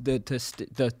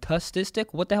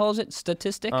statistic. What the hell is it?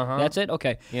 Statistic. That's it.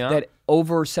 Okay. Yeah. That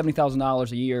over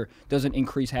 $70,000 a year doesn't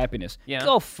increase happiness. Yeah.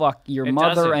 Go fuck your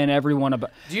mother and everyone. Do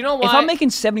you know why? If I'm making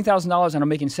 $70,000 and I'm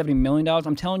making $70 million,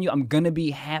 I'm telling you, I'm gonna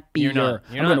be happier.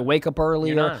 I'm gonna wake up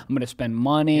earlier. I'm gonna spend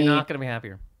money. You're not gonna be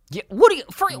happier. Yeah, what are you?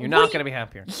 You're not gonna be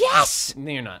happier. Yes. No,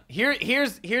 you're not.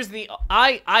 Here's the.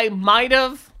 I might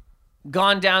have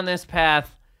gone down this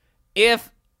path if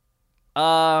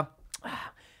Rob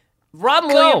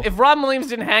Williams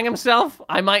didn't hang himself.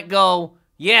 I might go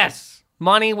yes.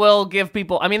 Money will give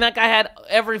people. I mean, that guy had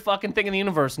every fucking thing in the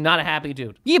universe. Not a happy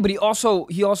dude. Yeah, but he also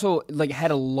like had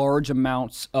a large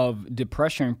amounts of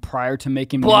depression prior to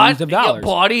making millions of dollars.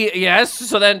 Yes.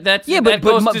 So then that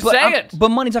goes to say it. But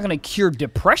money's not going to cure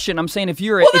depression. I'm saying if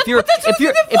you're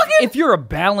a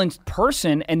balanced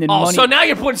person and then money. So now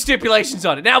you're putting stipulations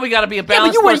on it. Now we got to be a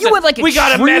balanced person. You went like we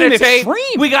got to meditate.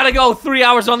 Extreme. We got to go 3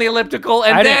 hours on the elliptical,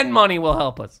 and then money will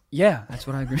help us. Yeah, that's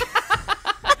what I agree.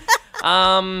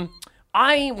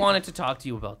 I wanted to talk to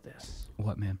you about this.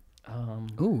 What, man?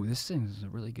 Ooh, this thing is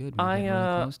really good.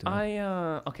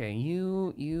 Okay,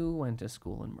 you went to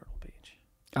school in Myrtle Beach.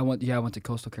 I went to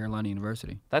Coastal Carolina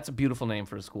University. That's a beautiful name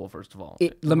for a school, first of all.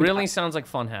 It really sounds like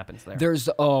fun happens there.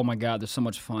 Oh my God, there's so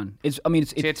much fun. It's 5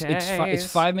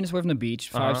 minutes away from the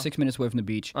beach, 6 minutes away from the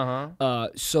beach.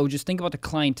 So just think about the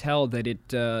clientele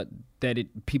that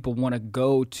people want to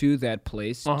go to that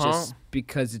place just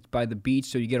because it's by the beach.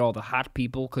 So you get all the hot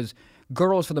people because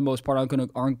girls for the most part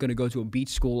aren't gonna go to a beach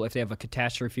school if they have a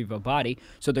catastrophe of a body.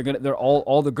 So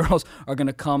all the girls are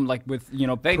gonna come like with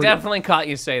They definitely caught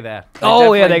you say that.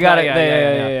 They got it.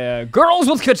 Yeah. Girls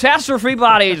with catastrophe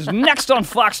bodies next on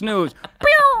Fox News.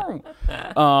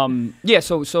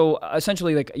 So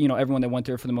essentially like everyone that went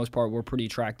there for the most part were pretty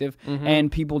attractive, and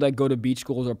people that go to beach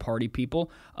schools are party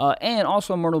people. And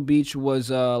also Myrtle Beach was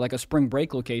like a spring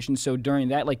break location. So during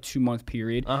that like 2-month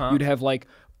period, you'd have like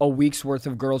a week's worth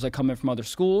of girls that come in from other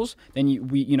schools. Then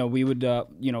we would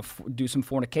do some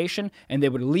fornication, and they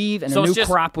would leave, and so a new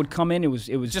crop would come in. It was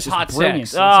just hot brilliant.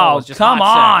 Sex. Oh, just come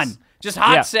hot on! Sex. Just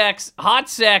hot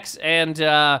sex,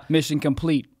 and mission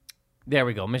complete. There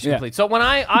we go, mission complete. So when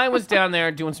I was down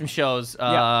there doing some shows,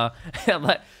 hey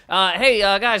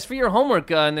guys, for your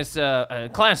homework in this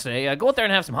class today, go out there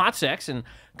and have some hot sex, and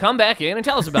come back in and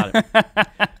tell us about it.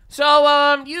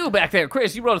 So you back there,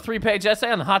 Chris, you wrote a 3-page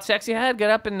essay on the hot sex you had. Get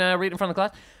up and read in front of the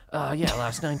class. Yeah,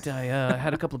 last night I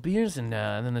had a couple of beers, and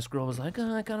then this girl was like,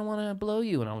 oh, I kind of want to blow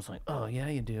you. And I was like, oh, yeah,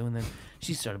 you do. And then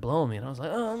she started blowing me, and I was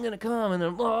like, oh, I'm going to come. And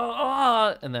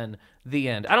then the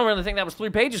end. I don't really think that was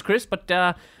 3 pages, Chris, but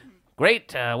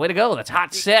great. Way to go. That's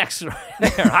hot sex right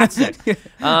there. Hot sex.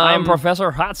 I am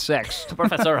Professor Hot Sex.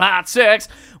 Professor Hot Sex.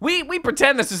 We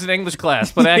pretend this is an English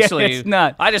class, but actually, it's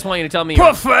not. I just want you to tell me.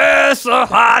 Professor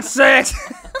Hot Sex.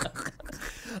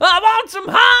 I want some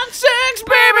hot sex,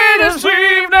 baby, this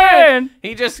evening.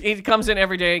 He comes in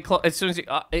every day as soon as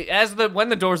when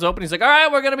the doors open. He's like, all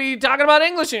right, we're gonna be talking about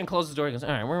English, and closes the door. He goes, all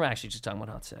right, we're actually just talking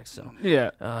about hot sex. So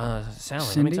Sally,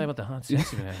 let me tell you about the hot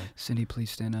sex you've been having. Cindy,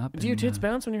 please stand up. Do your tits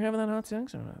bounce when you're having that hot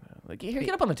sex? Or like, here,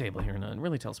 get up on the table here and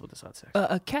really tell us about this hot sex.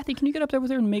 Kathy, can you get up there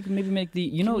with her and maybe make the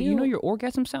you know your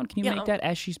orgasm sound? Can you make that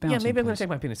as she's bouncing? Yeah, maybe I'm gonna take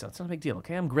my penis out. It's not a big deal.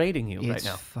 Okay, I'm grading you right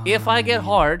now. Fine. If I get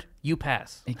hard, you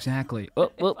pass. Exactly.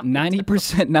 Well,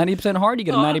 90% hard, you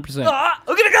get a 90%. I'm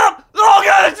gonna go. Oh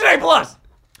god, it's an A+.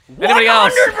 Anybody 100%.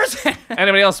 else?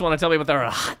 Anybody else want to tell me about their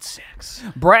hot sex?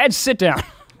 Brad, sit down.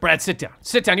 Brad, sit down.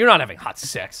 Sit down. You're not having hot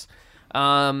sex.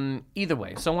 Either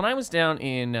way. So when I was down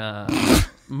in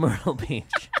Myrtle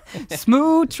Beach,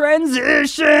 smooth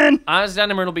transition. I was down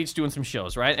in Myrtle Beach doing some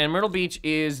shows, right? And Myrtle Beach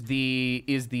is the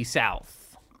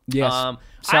South. Yes.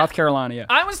 South Carolina, yeah.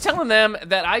 I was telling them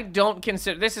that I don't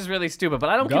consider, this is really stupid, but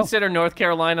I don't consider North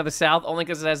Carolina the South only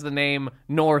because it has the name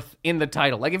North in the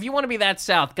title. Like, if you want to be that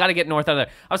South, got to get North out of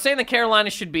there. I was saying the Carolina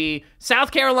should be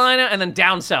South Carolina and then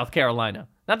down South Carolina.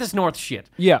 Not this North shit.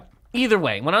 Yeah. Either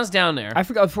way, when I was down there. I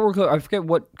forget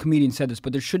what comedian said this,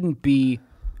 but there shouldn't be.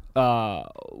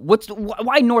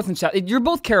 Why North and South? You're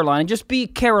both Carolina. Just be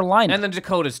Carolina, and the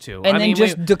Dakotas too. And then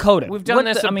just Dakota. We've done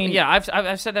this. Yeah,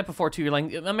 I've said that before too. You're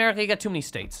like, America, you got too many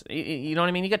states. You know what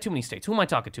I mean? You got too many states. Who am I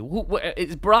talking to?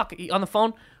 Is Brock on the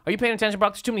phone? Are you paying attention,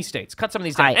 Brock? There's too many states. Cut some of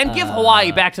these down, and give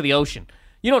Hawaii back to the ocean.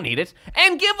 You don't need it,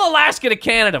 and give Alaska to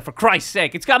Canada for Christ's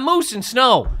sake. It's got moose and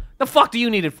snow. The fuck do you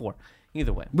need it for?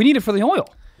 Either way, we need it for the oil.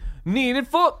 Needed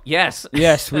for yes, we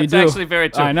do. That's actually very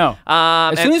true. I know.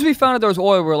 As soon as we found out there was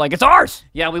oil, we were like, it's ours.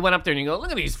 Yeah, we went up there and you go, look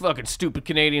at these fucking stupid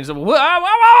Canadians. Oil.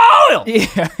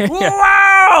 Yeah.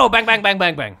 Wow! Bang, bang, bang,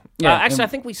 bang, bang. Yeah. Actually, I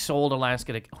think we sold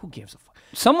Alaska to. Who gives a fuck?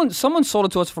 Someone sold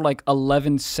it to us for like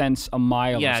 11 cents a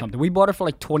mile or something. We bought it for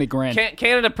like 20 grand.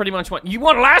 Canada pretty much went, you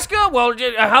want Alaska? Well,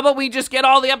 how about we just get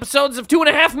all the episodes of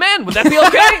 2.5 Men? Would that be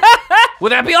okay?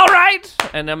 Would that be all right?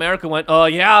 And America went, oh,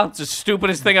 yeah, it's the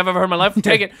stupidest thing I've ever heard in my life.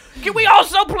 Take it. Can we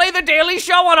also play The Daily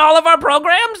Show on all of our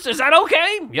programs? Is that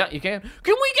okay? Yeah, you can.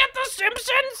 Can we get The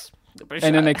Simpsons?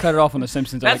 And then they cut it off on The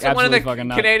Simpsons. That's like, one of the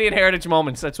Canadian heritage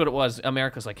moments. That's what it was.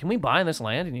 America's like, can we buy this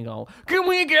land? And you go, can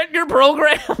we get your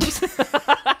programs?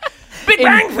 Big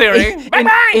Bang Theory. Bang,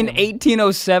 bang. In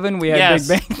 1807, we had Big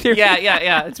Bang Theory.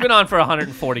 Yeah. It's been on for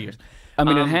 140 years. I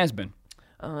mean, it has been.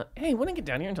 Hey, why don't you get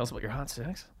down here and tell us about your hot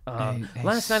sex?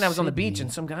 Last night I was on the beach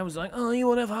and some guy was like, oh, you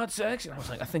want to have hot sex? And I was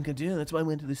like, I think I do. That's why I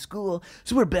went to the school.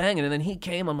 So we're banging. And then he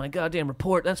came on my goddamn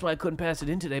report. That's why I couldn't pass it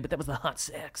in today, but that was the hot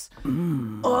sex.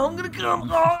 Oh, I'm going to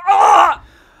come.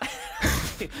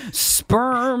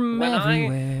 Sperm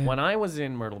everywhere. When I was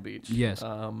in Myrtle Beach. Yes.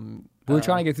 We're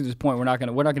trying to get through this point. We're not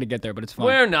gonna get there, but it's fine.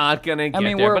 We're not gonna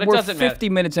get there, but it doesn't matter. We're 50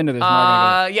 minutes into this.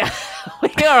 Yeah,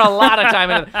 we are a lot of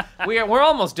time into this. We're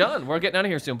almost done. We're getting out of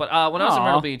here soon. But when I was in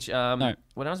Myrtle Beach,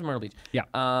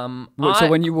 so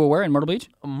when you were where in Myrtle Beach?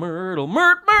 Myrtle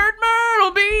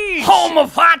Beach, home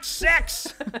of hot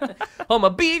sex, home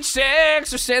of beach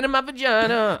sex, or sending my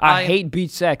vagina. I hate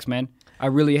beach sex, man. I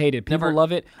really hate it. People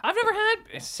love it. I've never had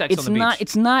sex on the beach.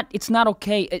 It's not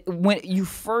okay. When you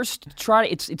first try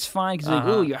it, it's fine because like,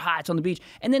 oh, you're hot. It's on the beach,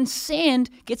 and then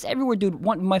sand gets everywhere, dude.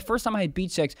 My first time I had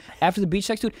beach sex, after the beach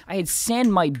sex, dude, I had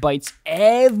sand mite bites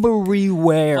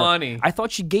everywhere. Funny. I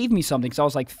thought she gave me something because I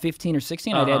was like 15 or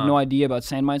 16. I had no idea about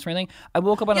sand mites or anything. I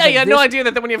woke up and I was like, you had no idea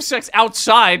that when you have sex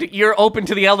outside, you're open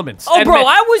to the elements. Oh, bro,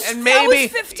 I was 15.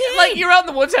 Like you're out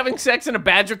in the woods having sex, and a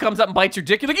badger comes up and bites your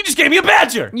dick. You're like, you just gave me a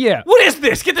badger. Yeah. What is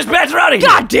this? Get this badger out of here.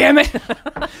 God damn it.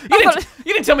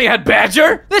 You didn't tell me you had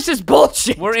badger. This is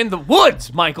bullshit. We're in the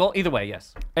woods, Michael. Either way,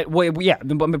 yes. Yeah,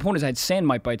 but my point is I had sand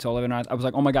mite bites all over, and I was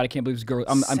like, oh my God, I can't believe this girl.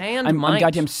 I'm mite.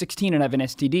 goddamn 16 and I have an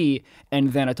STD.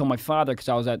 And then I told my father, because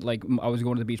I was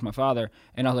going to the beach with my father,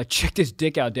 and I was like, check this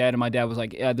dick out, Dad. And my dad was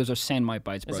like, yeah, those are sand mite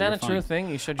bites, bro. Is that You're a fine. true thing?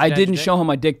 You showed your dad I didn't your show him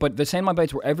my dick, but the sand mite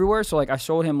bites were everywhere. So like I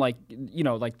showed him like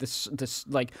this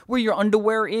like where your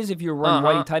underwear is if you're wearing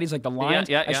whitey tighties, like the lines.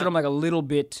 Yeah. I showed him like a little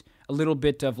bit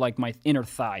of like my inner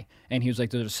thigh, and he was like,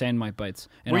 "Those are sand mite bites."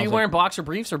 And were you wearing boxer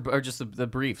briefs or just the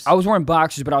briefs? I was wearing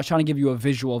boxers, but I was trying to give you a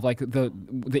visual of like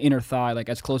the inner thigh, like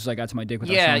as close as I got to my dick.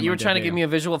 Yeah, you were trying to give me a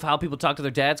visual of how people talk to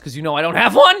their dads because I don't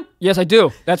have one. Yes, I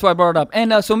do. That's why I brought it up.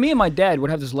 And so me and my dad would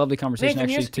have this lovely conversation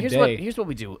Nathan, today. Here's what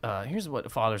we do. Here's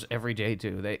what fathers every day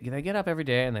do. They get up every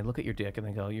day and they look at your dick and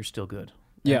they go, "You're still good."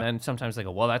 Yeah. And then sometimes they go,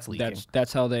 "Well, that's leaking."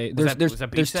 That's how they. Was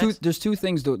that There's two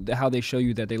things how they show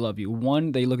you that they love you.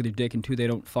 One, they look at your dick, and two, they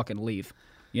don't fucking leave.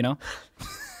 You know.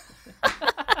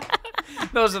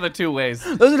 Those are the two ways.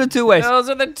 Those are the two ways. Those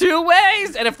are the two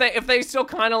ways. And if they still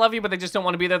kind of love you, but they just don't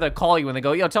want to be there, they'll call you and they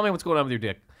go, "Yo, tell me what's going on with your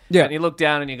dick." Yeah. And you look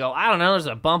down and you go, "I don't know. There's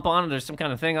a bump on it. There's some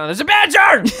kind of thing on it. There's a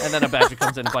badger." And then a badger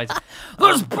comes in and bites.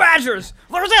 There's badgers.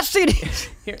 There's STDs.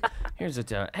 Here's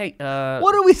it. Hey.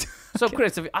 What are we? So,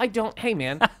 Chris, hey,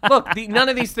 man, look, none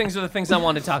of these things are the things I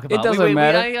want to talk about. It doesn't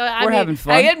matter. We're having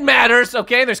fun. Hey, it matters,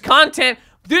 okay? There's content.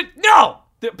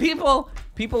 People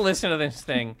listen to this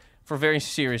thing for very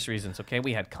serious reasons, okay?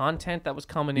 We had content that was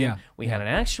coming in. We had an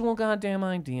actual goddamn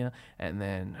idea. And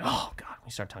then, oh, God,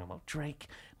 we started talking about Drake.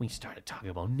 We started talking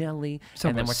about Nelly.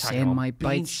 And then we're talking about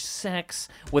beach sex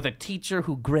with a teacher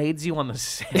who grades you on the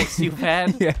sex you've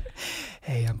had. Yeah.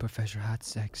 Hey, I'm Professor Hot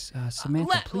Sex.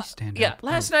 Samantha, please stand up. Yeah,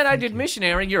 last night I did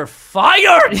missionary. You're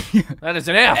fired. That is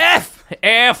an F.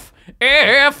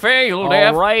 Failed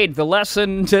F. All right, the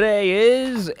lesson today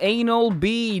is anal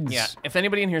beads. Yeah, if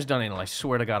anybody in here's done anal, I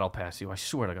swear to God I'll pass you. I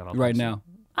swear to God I'll pass you. Right now.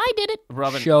 I did it.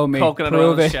 Rubbing Show me. coconut Prove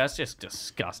oil in it. his chest. Just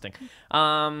disgusting.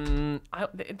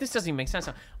 This doesn't even make sense.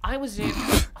 I was in,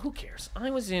 who cares?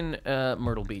 I was in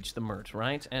Myrtle Beach, the Myrt,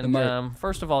 right? And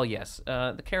first of all, yes,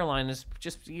 the Carolinas,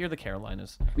 you're the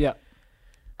Carolinas. Yeah.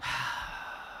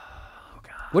 Oh,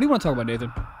 God. What do you want to talk about,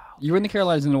 Nathan? You were in the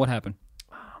Carolinas, and what happened?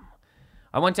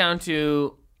 I went down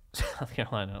to South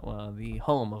Carolina, the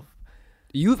home of.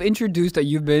 You've introduced that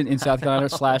you've been in South Carolina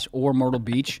 / or Myrtle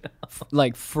Beach,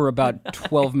 like for about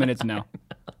 12 minutes now.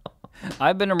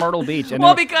 I've been to Myrtle Beach, and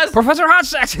because Professor Hot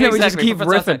Sex, and we just keep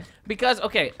riffing. Because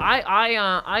I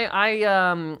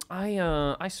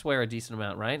swear a decent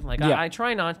amount, right? Like I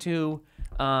try not to,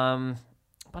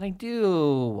 but I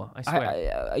do. I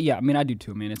swear. Yeah, I mean I do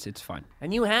too, man. It's fine.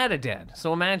 And you had a dad,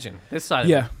 so imagine this side.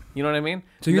 Of it. You know what I mean?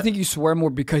 So you think you swear more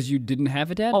because you didn't have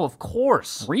a dad? Oh, of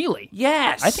course. Really?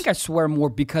 Yes. I think I swear more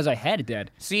because I had a dad.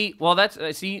 See, well,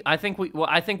 I think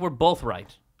we're both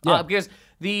right. Yeah. Because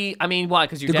why?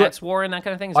 Because your dad swore and that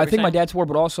kind of thing. I think my dad swore,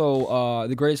 but also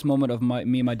the greatest moment of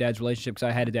me and my dad's relationship, because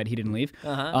I had a dad, he didn't leave.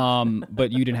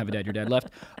 But you didn't have a dad, your dad left.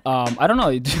 I don't know.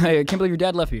 I can't believe your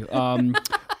dad left you.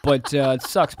 But it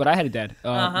sucks. But I had a dad.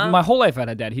 My whole life I had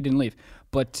a dad. He didn't leave.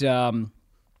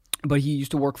 But he used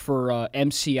to work for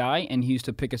MCI, and he used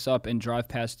to pick us up and drive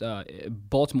past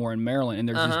Baltimore and Maryland. And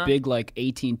there's this big like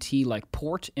AT&T like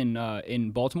port in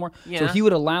Baltimore. Yeah. So he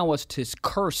would allow us to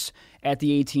curse at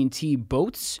the AT&T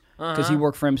boats because he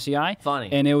worked for MCI. Funny.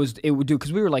 And it would do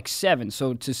because we were like 7.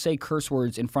 So to say curse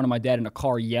words in front of my dad in a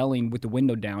car yelling with the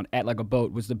window down at like a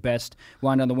boat was the best.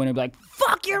 Wind down the window and be like,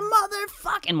 "Fuck your mother,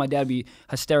 fuck," and my dad would be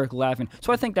hysterical laughing.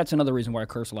 So I think that's another reason why I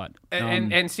curse a lot.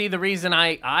 And see, the reason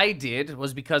I did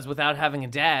was because without having a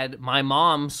dad, my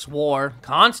mom swore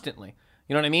constantly.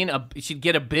 You know what I mean? She'd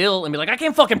get a bill and be like, "I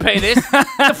can't fucking pay this. What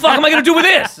the fuck am I gonna do with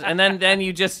this?" And then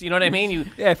you just, you know what I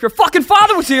mean? Yeah, if your fucking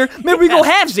father was here, maybe we go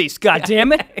halvesies. God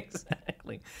damn it!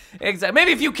 Exactly.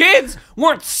 Maybe if you kids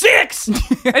weren't 6 and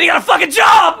you got a fucking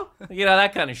job, you know,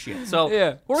 that kind of shit. So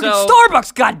yeah, work at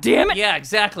Starbucks. God damn it! Yeah,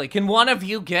 exactly. Can one of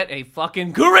you get a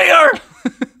fucking career?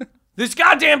 These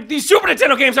Super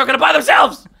Nintendo games aren't gonna buy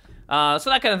themselves. So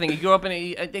that kind of thing. You grew up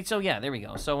in so yeah, there we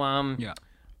go. So yeah.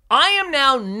 I am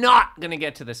now not going to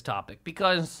get to this topic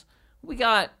because we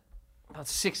got about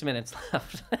 6 minutes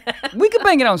left. We could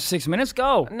bang it out in 6 minutes.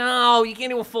 Go. No, you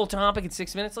can't do a full topic in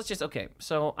 6 minutes. Okay,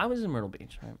 so I was in Myrtle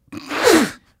Beach, right?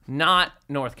 Not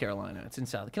North Carolina. It's in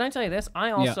South. Can I tell you this?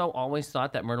 I also always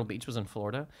thought that Myrtle Beach was in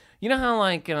Florida. You know how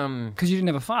like... Because you didn't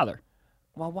have a father.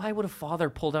 Well, why would a father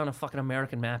pull down a fucking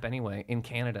American map anyway in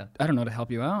Canada? I don't know, to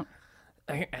help you out.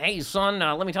 Hey, son,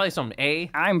 let me tell you something.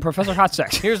 I'm Professor Hot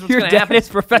Sex. Here's what's going to happen. Your dad is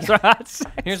Professor Hot Sex.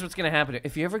 Here's what's going to happen.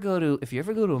 If you ever go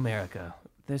to America,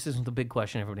 this is the big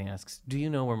question everybody asks. Do you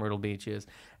know where Myrtle Beach is?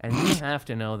 And you have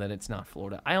to know that it's not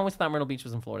Florida. I always thought Myrtle Beach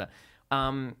was in Florida.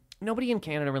 Nobody in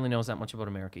Canada really knows that much about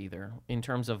America either. In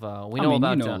terms of, we know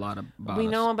about a lot about we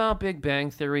us. know about Big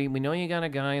Bang Theory. We know you got a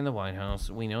guy in the White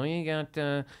House. We know you got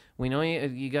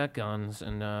you got guns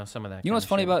and some of that. You know what's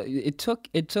funny about it? It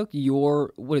took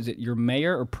your your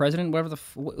mayor or president, whatever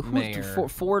mayor,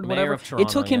 Ford, mayor whatever. of Toronto,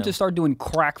 it took him to start doing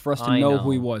crack for us to know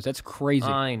who he was. That's crazy.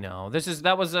 I know.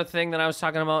 That was a thing that I was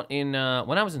talking about in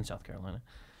when I was in South Carolina.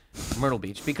 Myrtle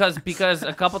Beach, because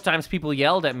a couple times people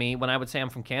yelled at me when I would say I'm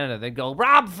from Canada. They'd go,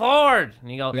 Rob Ford,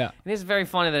 and you go, yeah. It is very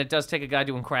funny that it does take a guy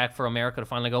doing crack for America to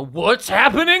finally go, what's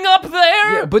happening up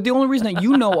there? Yeah, but the only reason that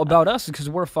you know about us is because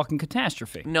we're a fucking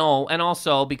catastrophe. No, and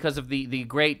also because of the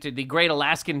great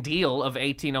Alaskan deal of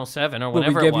 1807 or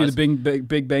whatever it was. We gave you the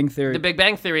Big Bang Theory. The Big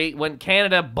Bang Theory, when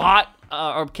Canada bought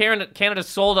Canada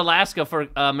sold Alaska for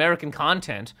American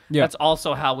content. Yeah. That's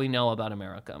also how we know about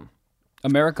America.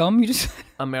 Americum, you just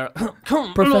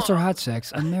Professor Hot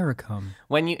Sex, Americum.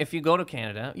 If you go to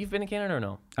Canada, you've been to Canada or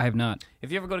no? I have not.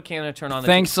 If you ever go to Canada, turn on the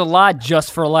Thanks a lot,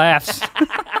 just for laughs. Do you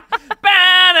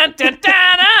know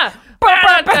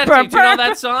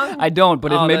that song? I don't,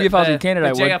 but maybe if I was in Canada,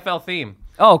 I would. The JFL theme.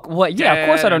 Oh, what? Yeah, of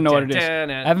course I don't know what it is.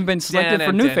 I haven't been selected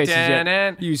for New Faces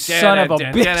yet. You son of a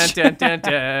bitch.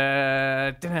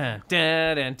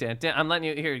 I'm letting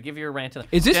you, here, give your rant.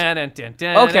 Is this?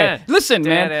 Okay, listen,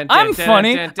 man. I'm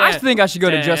funny. I think I should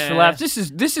go to Just for Laughs. This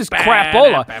is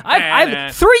crapola.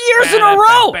 I've 3 years in a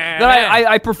row that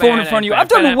I performed in front of you. I've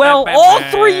done well all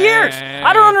 3 years.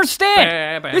 I don't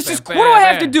understand. This is, what do I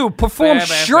have to do? Perform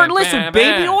shirtless with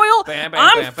baby oil?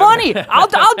 I'm funny.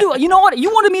 I'll do, you know what? You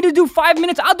wanted me to do 5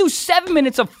 minutes. I'll do 7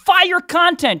 minutes of fire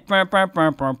content. That's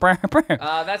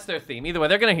their theme. Either way,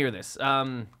 they're gonna hear this.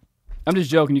 I'm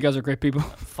just joking. You guys are great people.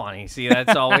 Funny. See,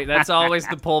 that's always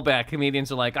the pullback.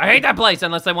 Comedians are like, I hate that place.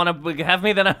 Unless they want to have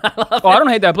me, then I love it. I don't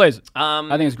hate that place. I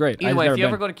think it's great. Either way, if you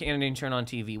ever go to Canada and turn on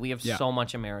TV, we have so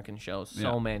much American shows.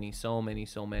 So many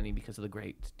because of the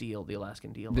great deal, the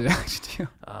Alaskan deal. The Alaskan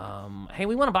deal. Hey,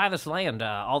 we want to buy this land,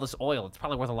 all this oil. It's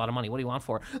probably worth a lot of money. What do you want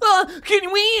for it?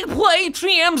 Can we play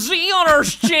TMZ on our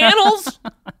channels?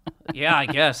 Yeah, I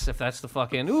guess, if that's the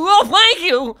fucking... Oh, thank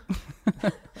you!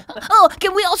 Oh,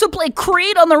 can we also play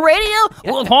Creed on the radio?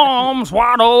 With arms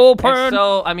wide open. And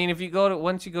so, I mean,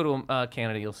 once you go to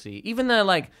Canada, you'll see. Even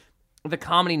the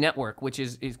Comedy Network, which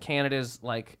is Canada's,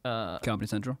 Comedy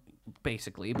Central?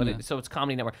 Basically, but so it's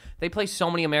Comedy Network. They play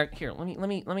so many American... Here, let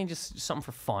me just... Something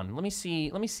for fun. Let me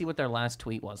see what their last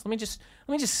tweet was. Let me just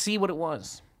see what it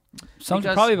was.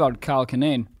 Something probably about Kyle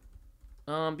Kinane.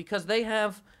 Because they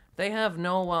have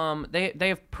no they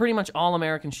have pretty much all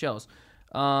American shows.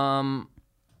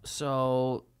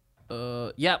 So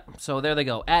there they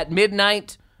go. At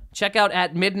midnight, check out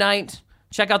At Midnight.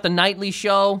 Check out the Nightly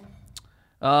Show.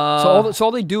 So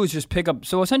all they do is just pick up.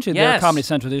 So essentially, they're Comedy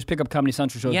Central. They just pick up Comedy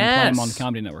Central shows and play them on the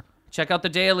Comedy Network. Check out the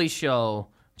Daily Show.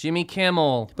 Jimmy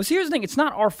Kimmel. But see, here's the thing. It's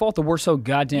not our fault that we're so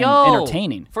goddamn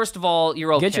entertaining. First of all,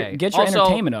 you're okay. Get your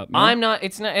entertainment up. Man. I'm not.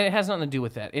 It's not. It has nothing to do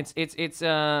with that. It's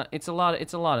a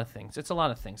lot of things. It's a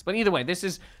lot of things. But either way,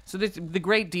 the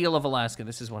great deal of Alaska.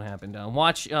 This is what happened.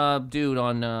 Watch dude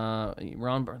on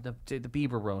Ron the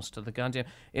Bieber roast of the goddamn.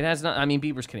 It has not. I mean,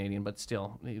 Bieber's Canadian, but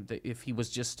still, if he was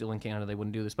just still in Canada, they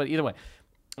wouldn't do this. But either way.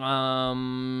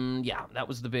 That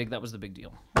was the big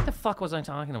deal. What the fuck was I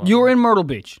talking about? You were in Myrtle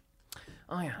Beach.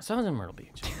 Oh, yeah. So I was in Myrtle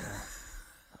Beach.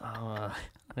 I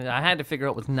had to figure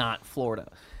out it was not Florida.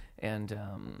 And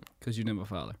because you didn't have a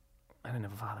father. I didn't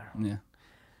have a father. Yeah.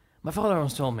 My father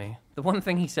always told me, the one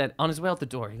thing he said on his way out the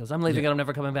door, he goes, I'm leaving and I'm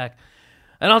never coming back.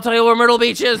 And I'll tell you where Myrtle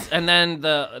Beach is. And then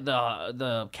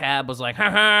the cab was like,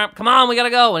 come on, we got to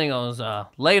go. And he goes,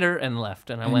 later, and left.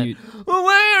 And I went,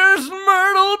 where's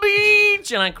Myrtle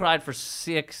Beach? And I cried for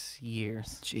 6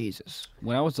 years. Jesus.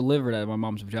 When I was delivered out of my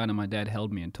mom's vagina, my dad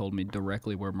held me and told me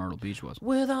directly where Myrtle Beach was.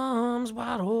 With arms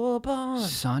wide open.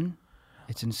 Son,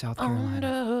 it's in South Carolina.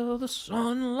 Under the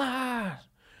sunlight.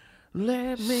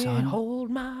 Let me hold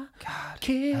my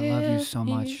kid. I love you so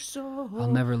much.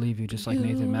 I'll never leave you, just like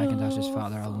Nathan McIntosh's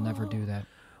father. I'll never do that.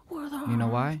 You know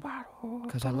why?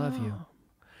 Because I love you.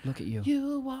 Look at you.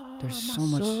 There's so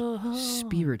much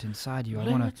spirit inside you. I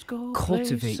want to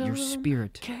cultivate your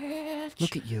spirit.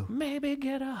 Look at you.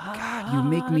 God, you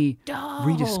make me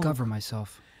rediscover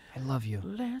myself. I love you.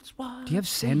 Do you have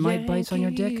sand mite bites on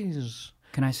your dick?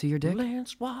 Can I see your dick?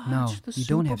 No, you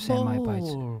don't have sand mite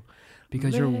bites.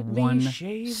 Because you're 1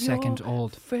 second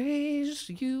old. Face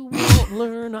you won't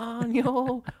learn on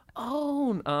your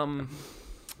own.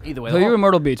 Either way. So you were in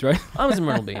Myrtle Beach, right? I was in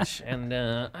Myrtle Beach, and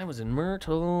I was in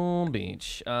Myrtle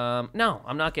Beach. No,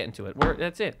 I'm not getting to it.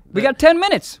 That's it. We got 10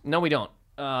 minutes. No, we don't.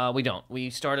 We don't. We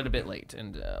started a bit late,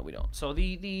 and we don't. So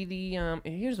the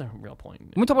here's the real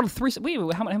point. We talk about 3.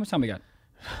 Wait, how much time we got?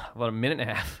 About a minute and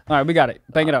a half. All right, we got it.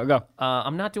 Bang it out. Go.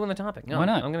 I'm not doing the topic. No, why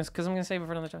not? Because I'm gonna save it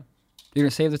for another time. You're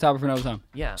gonna save the topic for another time.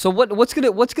 Yeah. So what's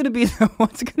gonna be?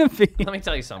 Let me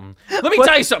tell you something.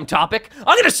 Tell you something. Topic.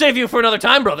 I'm gonna save you for another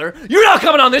time, brother. You're not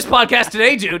coming on this podcast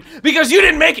today, dude, because you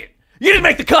didn't make it. You didn't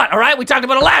make the cut, all right? We talked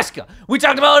about Alaska. We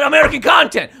talked about American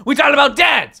content. We talked about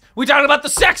dads. We talked about the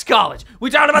sex college.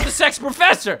 We talked about the sex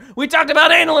professor. We talked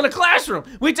about anal in a classroom.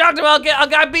 We talked about a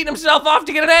guy beating himself off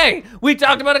to get an A. We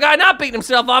talked about a guy not beating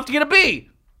himself off to get a B.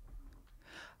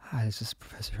 Hi, this is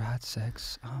Professor Hot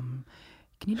Sex.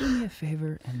 Can you do me a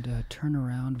favor and turn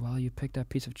around while you pick that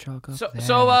piece of chalk up? So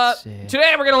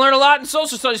today we're gonna learn a lot in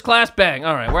social studies class. Bang!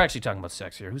 All right, we're actually talking about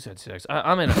sex here. Who said sex?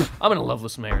 I'm in a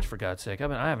loveless marriage, for God's sake.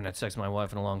 I haven't had sex with my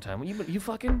wife in a long time. You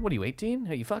fucking? What are you, 18?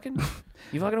 Hey, you fucking?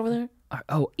 You fucking over there?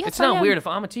 Yes, it's not weird if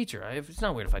I'm a teacher. It's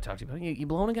not weird if I talk to you. You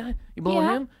blowing a guy? You blowing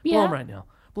him? Yeah. Blow him right now.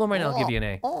 Blow him right now. I'll give you an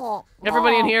A.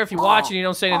 Everybody in here, if you watch and you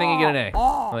don't say anything, you get an A.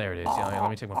 Oh, there it is. Yeah, let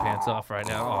me take my pants off right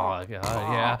now. Oh, God,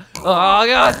 yeah. Oh,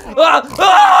 God.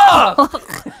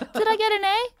 Did I get an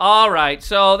A? All right,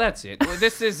 so that's it.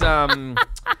 This is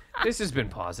this has been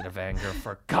positive anger,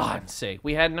 for God's sake.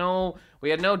 We had no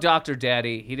Dr.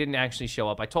 Daddy. He didn't actually show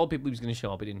up. I told people he was going to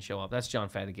show up. He didn't show up. That's John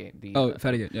Fatigate.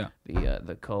 Fatigate, yeah.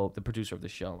 The producer of the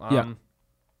show. Yeah.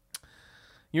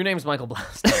 Your name's Michael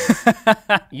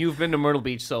Blaustein. You've been to Myrtle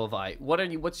Beach, so have I.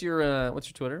 What's your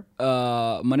Twitter?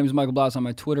 My name is Michael Blaustein.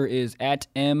 My Twitter is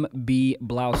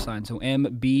 @MBBlaustein. So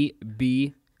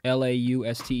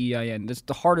MBBLAUSTEIN. This is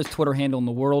the hardest Twitter handle in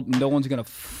the world. No one's gonna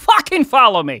fucking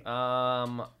follow me.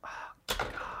 God.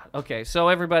 Okay, so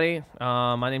everybody,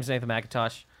 my name's Nathan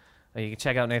McIntosh. You can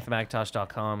check out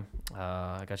nathanmcintosh.com.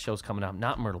 I got shows coming up.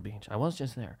 Not Myrtle Beach. I was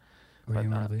just there. But,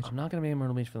 I'm not going to be in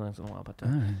Myrtle Beach for the next little while, but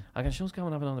I got shows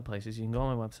coming up in other places. You can go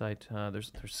on my website.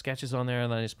 There's sketches on there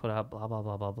that I just put out, blah, blah,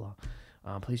 blah, blah, blah.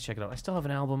 Please check it out. I still have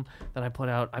an album that I put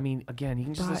out. I mean, again, you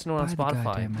can just listen to it on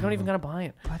Spotify. You don't even got to buy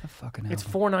it. Buy the fucking album. It's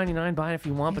 $4.99. Buy it if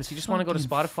you want, but if you just want to go to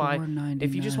Spotify,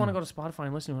 if you just want to go to Spotify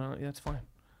and listen to it, that's fine.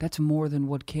 That's more than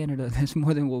what Canada. That's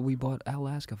more than what we bought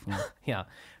Alaska for. Yeah,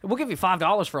 we'll give you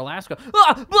 $5 for Alaska.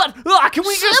 But can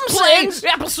we just play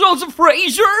episodes of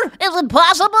Frasier? Is it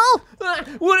possible?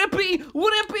 Would it be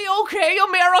okay,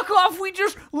 America, if we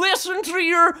just listen to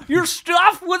your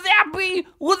stuff? Would that be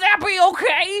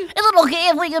okay? Is it okay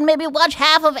if we can maybe watch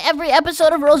half of every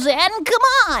episode of Roseanne? Come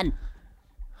on.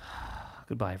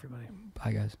 Goodbye, everybody.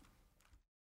 Bye, guys.